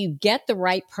think when you get the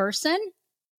right person,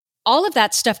 all of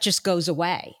that stuff just goes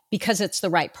away because it's the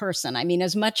right person. I mean,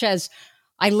 as much as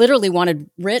I literally wanted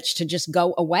Rich to just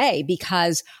go away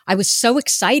because I was so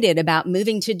excited about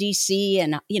moving to DC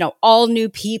and, all new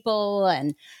people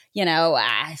and,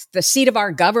 the seat of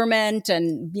our government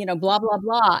and, blah, blah,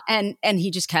 blah. And he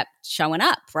just kept showing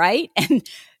up. Right. And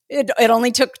it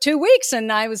only took 2 weeks.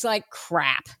 And I was like,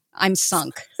 crap, I'm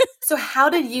sunk. So how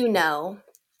did you know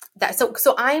that?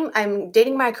 So I'm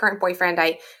dating my current boyfriend.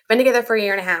 I've been together for a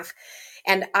year and a half,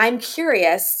 and I'm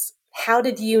curious, how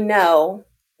did you know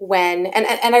when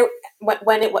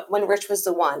when Rich was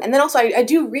the one? And then also I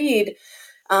do read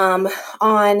on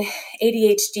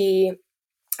ADHD.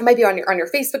 It might be on your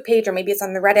Facebook page, or maybe it's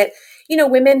on the Reddit.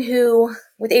 Women who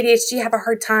with ADHD have a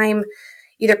hard time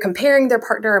either comparing their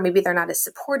partner, or maybe they're not as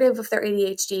supportive of their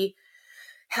ADHD.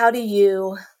 How do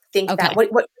you think that?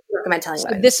 What do you recommend telling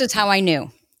women? This is how I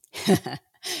knew.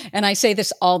 And I say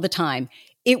this all the time.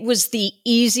 It was the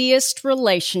easiest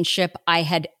relationship I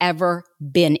had ever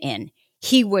been in.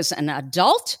 He was an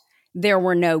adult. There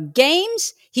were no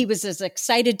games. He was as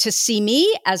excited to see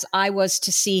me as I was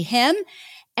to see him.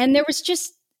 And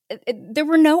there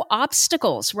were no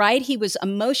obstacles, right? He was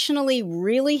emotionally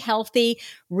really healthy,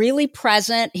 really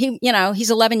present.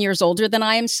 He's 11 years older than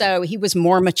I am, so he was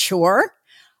more mature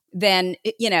than,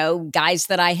 guys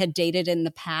that I had dated in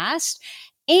the past.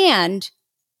 And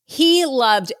he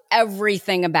loved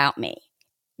everything about me.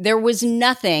 There was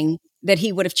nothing that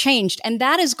he would have changed. And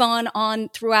that has gone on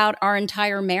throughout our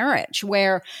entire marriage,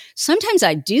 where sometimes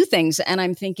I do things and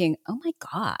I'm thinking, oh my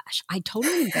gosh, I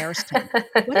totally embarrassed him.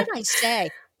 What did I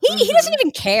say? He doesn't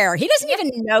even care. He doesn't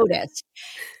even notice.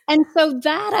 And so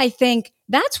that, I think,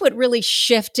 that's what really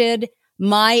shifted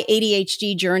my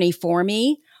ADHD journey for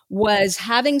me, was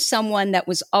having someone that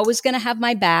was always going to have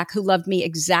my back, who loved me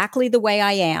exactly the way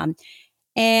I am.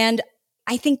 And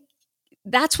I think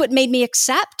that's what made me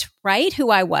accept, right,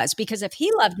 who I was. Because if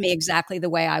he loved me exactly the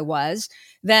way I was,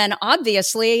 then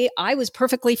obviously I was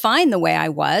perfectly fine the way I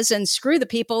was, and screw the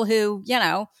people who,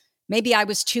 maybe I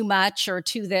was too much or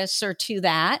too this or too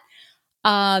that.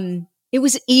 It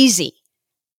was easy.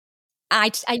 I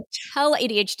tell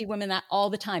ADHD women that all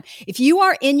the time. If you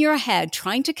are in your head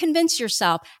trying to convince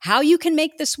yourself how you can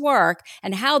make this work,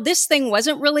 and how this thing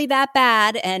wasn't really that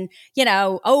bad, and,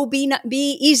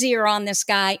 be easier on this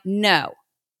guy. No,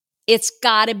 it's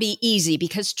got to be easy,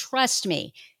 because trust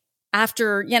me,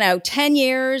 after, 10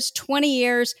 years, 20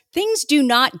 years, things do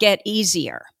not get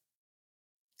easier.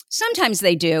 Sometimes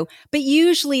they do, but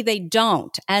usually they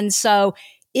don't. And so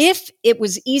if it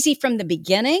was easy from the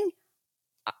beginning,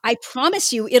 I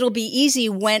promise you it'll be easy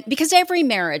because every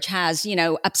marriage has,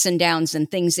 ups and downs and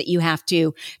things that you have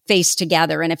to face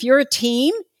together. And if you're a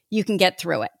team, you can get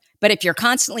through it. But if you're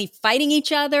constantly fighting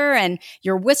each other and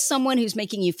you're with someone who's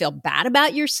making you feel bad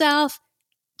about yourself,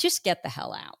 just get the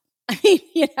hell out. I mean,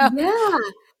 Yeah.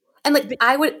 And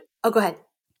go ahead.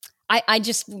 I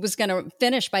just was going to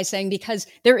finish by saying, because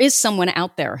there is someone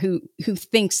out there who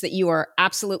thinks that you are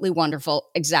absolutely wonderful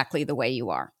exactly the way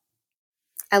you are.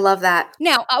 I love that.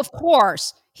 Now, of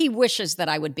course, he wishes that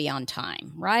I would be on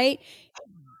time, right?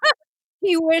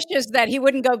 He wishes that he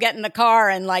wouldn't go get in the car,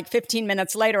 and like 15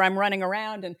 minutes later, I'm running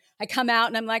around and I come out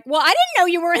and I'm like, well, I didn't know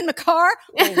you were in the car.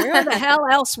 Well, where the hell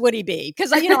else would he be?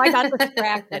 Because, I got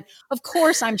distracted. Of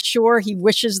course, I'm sure he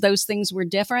wishes those things were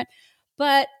different,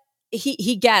 but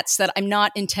he gets that I'm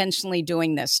not intentionally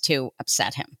doing this to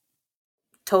upset him.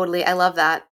 Totally. I love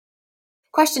that.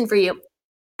 Question for you.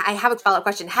 I have a follow-up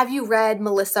question. Have you read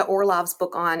Melissa Orlov's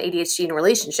book on ADHD and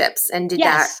relationships? And did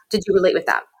you relate with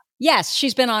that? Yes,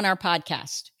 she's been on our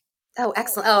podcast. Oh,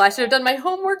 excellent. Oh, I should have done my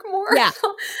homework more. Yeah.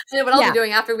 I know what I'll be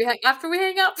doing after we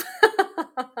hang up.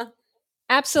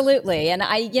 Absolutely. And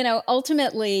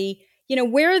ultimately,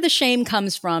 where the shame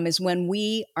comes from is when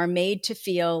we are made to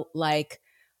feel like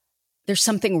there's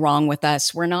something wrong with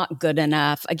us. We're not good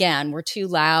enough. Again, we're too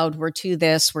loud. We're too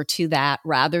this. We're too that,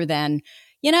 rather than,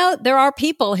 there are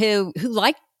people who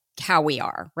like how we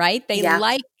are, right? They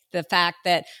like the fact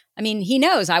that, he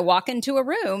knows I walk into a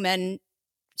room and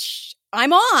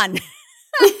I'm on.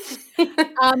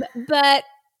 But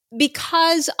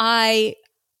because I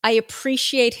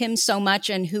appreciate him so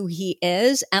much and who he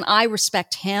is, and I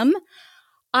respect him,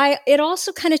 it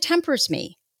also kind of tempers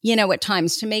me, at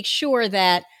times, to make sure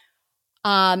that,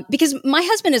 because my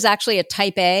husband is actually a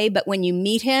type A, but when you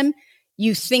meet him,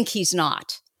 you think he's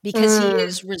not, because he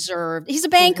is reserved. He's a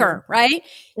banker, right?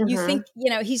 You think,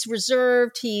 he's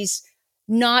reserved. He's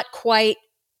not quiet,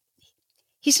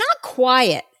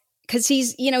 because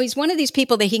he's one of these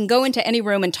people that he can go into any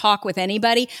room and talk with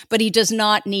anybody, but he does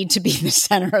not need to be the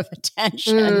center of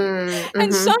attention.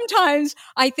 And sometimes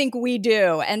I think we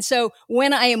do. And so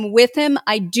when I am with him,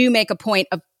 I do make a point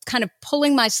of kind of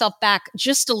pulling myself back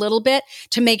just a little bit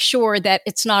to make sure that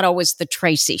it's not always the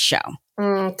Tracy show.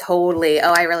 Totally.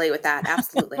 Oh, I relate with that.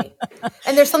 Absolutely.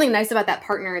 And there's something nice about that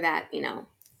partner that, it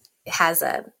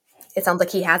sounds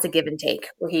like he has a give and take,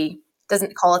 where he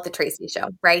doesn't call it the Tracy show,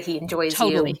 right? He enjoys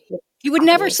you. He would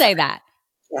never say that.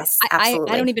 Yes, I don't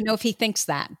absolutely. even know if he thinks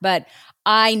that, but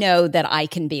I know that I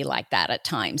can be like that at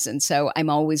times. And so I'm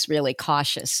always really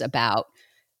cautious about,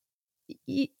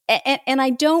 and I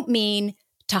don't mean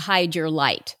to hide your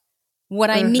light. What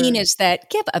I mean Hmm. is that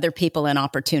give other people an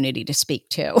opportunity to speak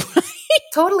too.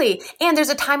 Totally. And there's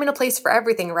a time and a place for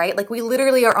everything, right? Like we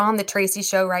literally are on the Tracy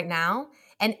show right now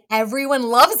and everyone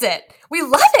loves it. We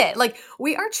love it. Like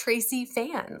we are Tracy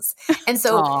fans. And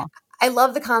so Aw. I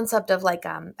love the concept of like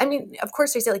I mean, of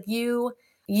course Tracy, like you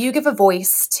give a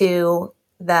voice to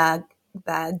the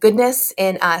goodness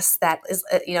in us that is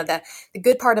the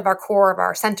good part of our core, of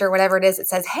our center, whatever it is. It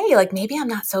says, hey, like maybe I'm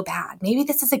not so bad, maybe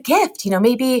this is a gift,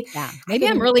 maybe Yeah. I Maybe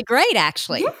I'm can. really great, Yeah,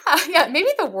 actually. yeah, maybe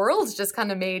the world's just kind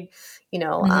of made,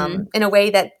 Hmm. in a way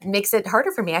that makes it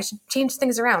harder for me. I should change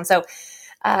things around. So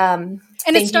And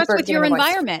it thank you starts for with giving your me a voice.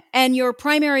 environment and your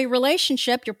primary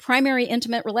relationship, your primary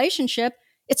intimate relationship.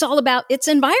 It's all about its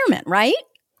environment, right?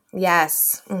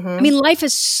 Yes. I Hmm. mean, life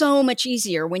is so much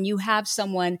easier when you have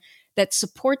someone that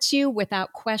supports you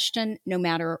without question, no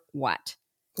matter what.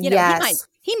 Yes.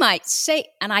 He might say,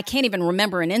 and I can't even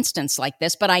remember an instance like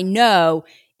this, but I know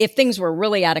if things were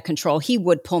really out of control, he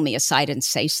would pull me aside and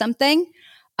say something.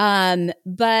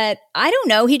 But I don't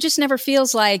know. He just never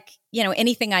feels like,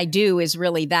 anything I do is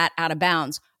really that out of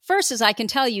bounds. First, as I can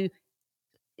tell you,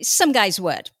 some guys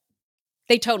would.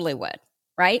 They totally would,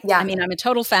 right? I Yeah. mean, I'm a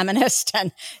total feminist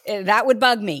and that would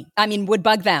bug me. I mean, would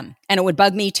bug them and it would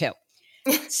bug me too.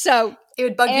 So It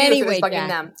would bug you if it was anyway, bugging Jackie.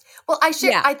 them. Well,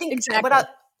 Yeah, I think exactly.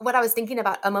 what I was thinking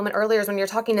about a moment earlier is when you're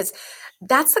talking is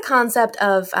that's the concept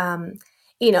of, and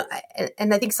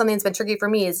I think something that's been tricky for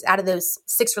me is out of those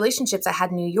 6 relationships I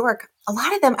had in New York, a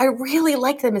lot of them, I really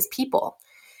liked them as people.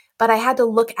 But I had to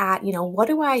look at, what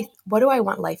do I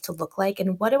want life to look like?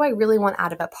 And what do I really want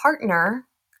out of a partner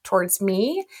towards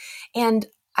me? And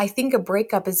I think a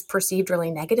breakup is perceived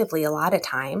really negatively a lot of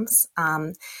times.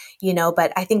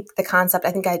 But I think the concept,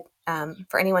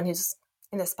 for anyone who's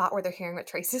in a spot where they're hearing what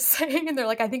Tracy's saying and they're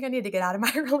like, I think I need to get out of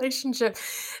my relationship.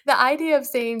 The idea of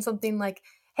saying something like,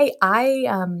 hey,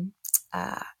 I've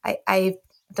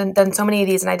done so many of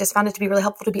these and I just found it to be really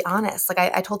helpful to be honest. Like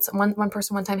I told one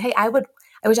person one time, hey, I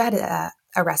wish I had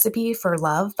a recipe for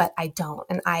love, but I don't.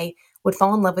 And I would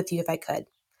fall in love with you if I could,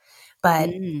 but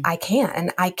Mm. I can't.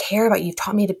 And I care about you. You've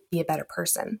taught me to be a better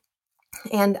person.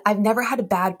 And I've never had a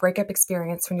bad breakup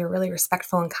experience when you're really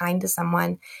respectful and kind to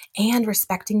someone and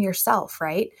respecting yourself,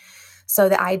 right? So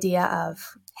the idea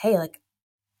of, hey, like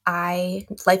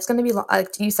life's going to be long.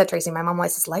 Like you said, Tracy, my mom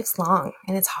always says, life's long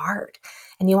and it's hard.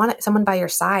 And you want someone by your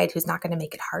side who's not going to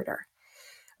make it harder,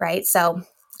 right? So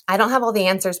I don't have all the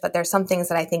answers, but there's some things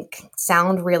that I think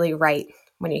sound really right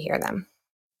when you hear them.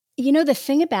 The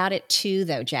thing about it too,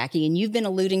 though, Jackie, and you've been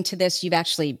alluding to this, you've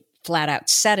actually flat out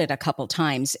said it a couple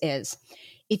times, is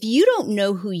if you don't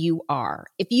know who you are,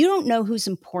 if you don't know who's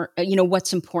important,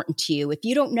 what's important to you, if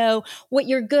you don't know what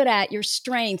you're good at, your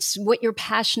strengths, what you're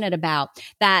passionate about,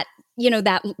 that,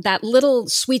 that little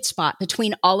sweet spot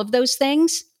between all of those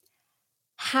things,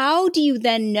 how do you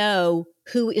then know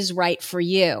who is right for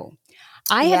you?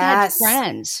 I have had Yes.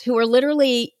 friends who are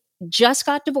literally just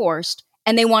got divorced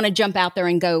and they want to jump out there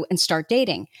and go and start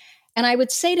dating. And I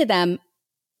would say to them,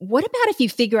 what about if you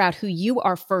figure out who you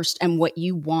are first and what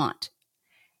you want?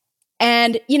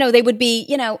 And, they would be,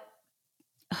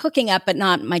 hooking up, but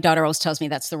not, my daughter always tells me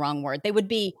that's the wrong word. They would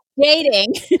be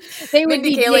dating. They would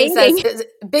Mindy be Kaling says, dating. is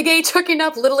big H hooking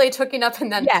up, little H hooking up,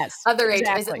 and then Yes, other H. Is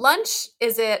it exactly. lunch?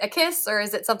 Is it a kiss? Or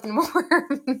is it something more?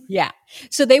 Yeah.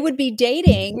 So they would be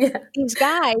dating Yeah. these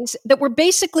guys that were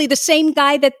basically the same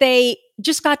guy that they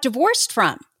just got divorced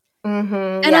from. Mm-hmm.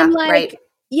 And I'm Yeah. like,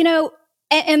 Right.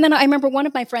 and then I remember one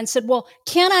of my friends said, well,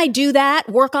 can I do that?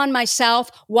 Work on myself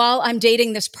while I'm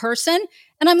dating this person?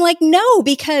 And I'm like, no,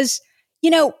 because,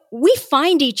 we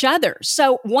find each other.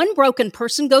 So one broken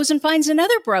person goes and finds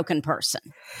another broken person,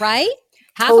 right?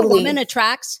 Half a woman Totally.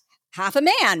 attracts half a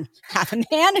man, half a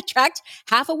man attracts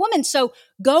half a woman. So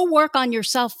go work on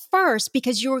yourself first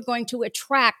because you're going to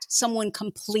attract someone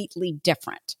completely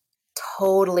different.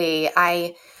 Totally.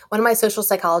 One of my social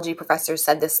psychology professors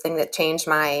said this thing that changed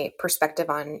my perspective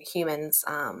on humans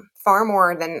far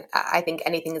more than I think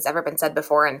anything has ever been said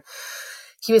before. And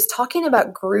he was talking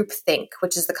about groupthink,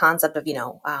 which is the concept of,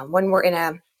 when we're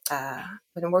when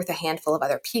we're with a handful of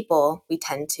other people, we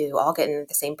tend to all get in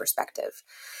the same perspective.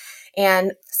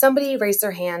 And somebody raised their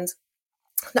hand.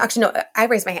 No, actually, no, I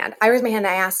raised my hand. And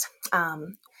I asked,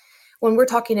 when we're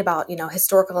talking about,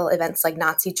 historical events like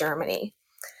Nazi Germany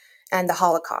and the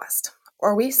Holocaust,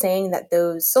 are we saying that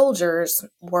those soldiers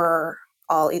were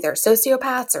all either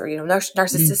sociopaths or,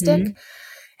 narcissistic? Mm-hmm.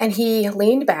 And he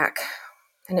leaned back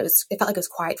And it felt like it was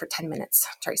quiet for 10 minutes,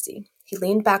 Tracy. He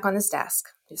leaned back on his desk.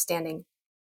 He was standing,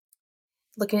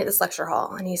 looking at this lecture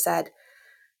hall, and he said,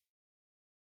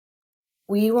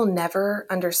 "We will never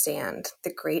understand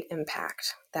the great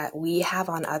impact that we have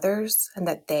on others and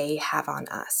that they have on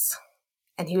us."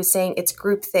 And he was saying it's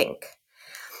groupthink.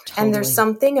 Totally. And there's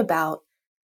something about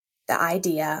the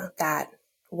idea that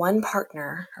one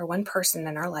partner or one person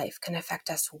in our life can affect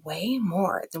us way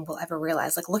more than we'll ever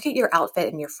realize. Like, look at your outfit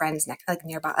and your friends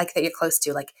nearby, like that you're close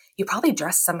to. Like, you probably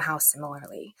dress somehow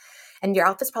similarly, and your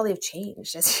outfits probably have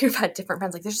changed as you've had different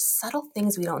friends. Like, there's subtle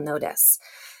things we don't notice,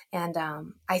 and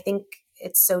I think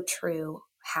it's so true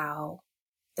how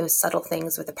those subtle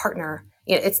things with a partner.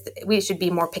 We should be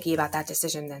more picky about that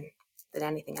decision than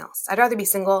anything else. I'd rather be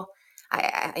single.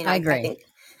 I agree. I think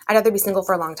I'd rather be single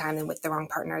for a long time than with the wrong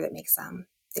partner that makes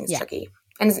things tricky.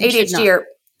 And as an ADHD,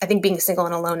 I think being single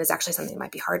and alone is actually something that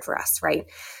might be hard for us, right?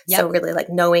 Yep. So really like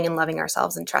knowing and loving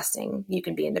ourselves and trusting you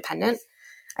can be independent.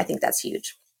 I think that's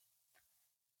huge.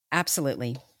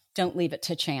 Absolutely. Don't leave it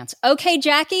to chance. Okay,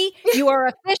 Jackie, you are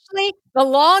officially the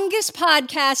longest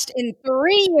podcast in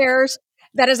 3 years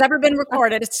that has ever been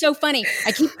recorded. It's so funny.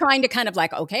 I keep trying to kind of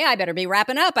like, okay, I better be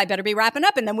wrapping up. And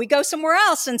then we go somewhere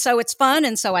else. And so it's fun.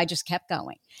 And so I just kept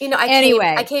going.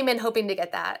 I came in hoping to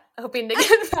get that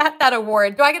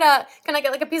award. Can I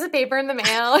get like a piece of paper in the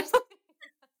mail or something?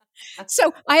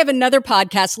 So I have another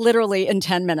podcast literally in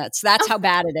 10 minutes. That's how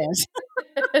bad it is.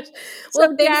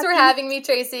 Well, thanks for having me,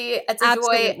 Tracy. It's a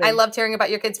joy. I loved hearing about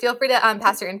your kids. Feel free to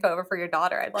pass your info over for your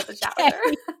daughter. I'd love to chat with her.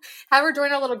 Have her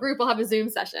join our little group. We'll have a Zoom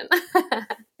session.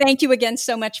 Thank you again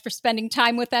so much for spending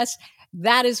time with us.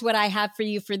 That is what I have for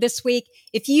you for this week.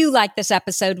 If you like this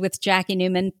episode with Jackie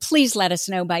Newman, please let us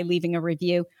know by leaving a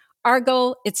review. Our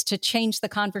goal is to change the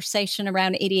conversation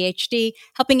around ADHD,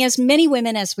 helping as many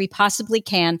women as we possibly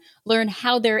can learn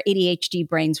how their ADHD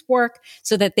brains work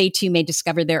so that they too may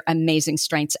discover their amazing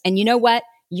strengths. And you know what?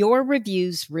 Your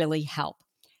reviews really help.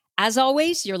 As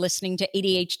always, you're listening to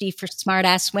ADHD for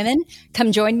Smartass Women.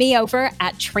 Come join me over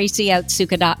at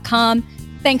tracyoutsuka.com.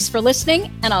 Thanks for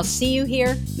listening, and I'll see you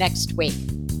here next week.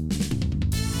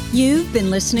 You've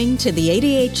been listening to the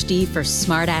ADHD for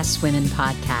Smartass Women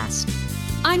podcast.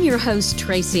 I'm your host,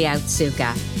 Tracy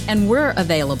Outsuka, and we're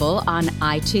available on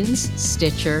iTunes,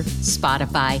 Stitcher,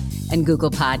 Spotify, and Google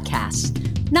Podcasts.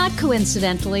 Not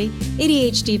coincidentally,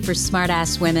 ADHD for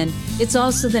Smartass Women, it's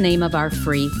also the name of our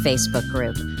free Facebook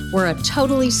group. We're a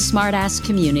totally smartass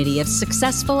community of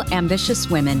successful, ambitious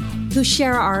women who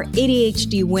share our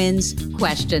ADHD wins,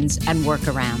 questions, and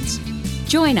workarounds.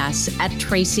 Join us at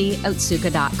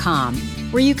tracyoutsuka.com,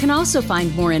 where you can also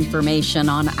find more information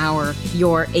on our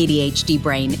Your ADHD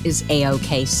Brain is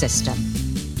A-OK system.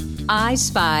 I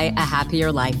spy a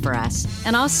happier life for us,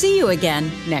 and I'll see you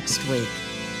again next week.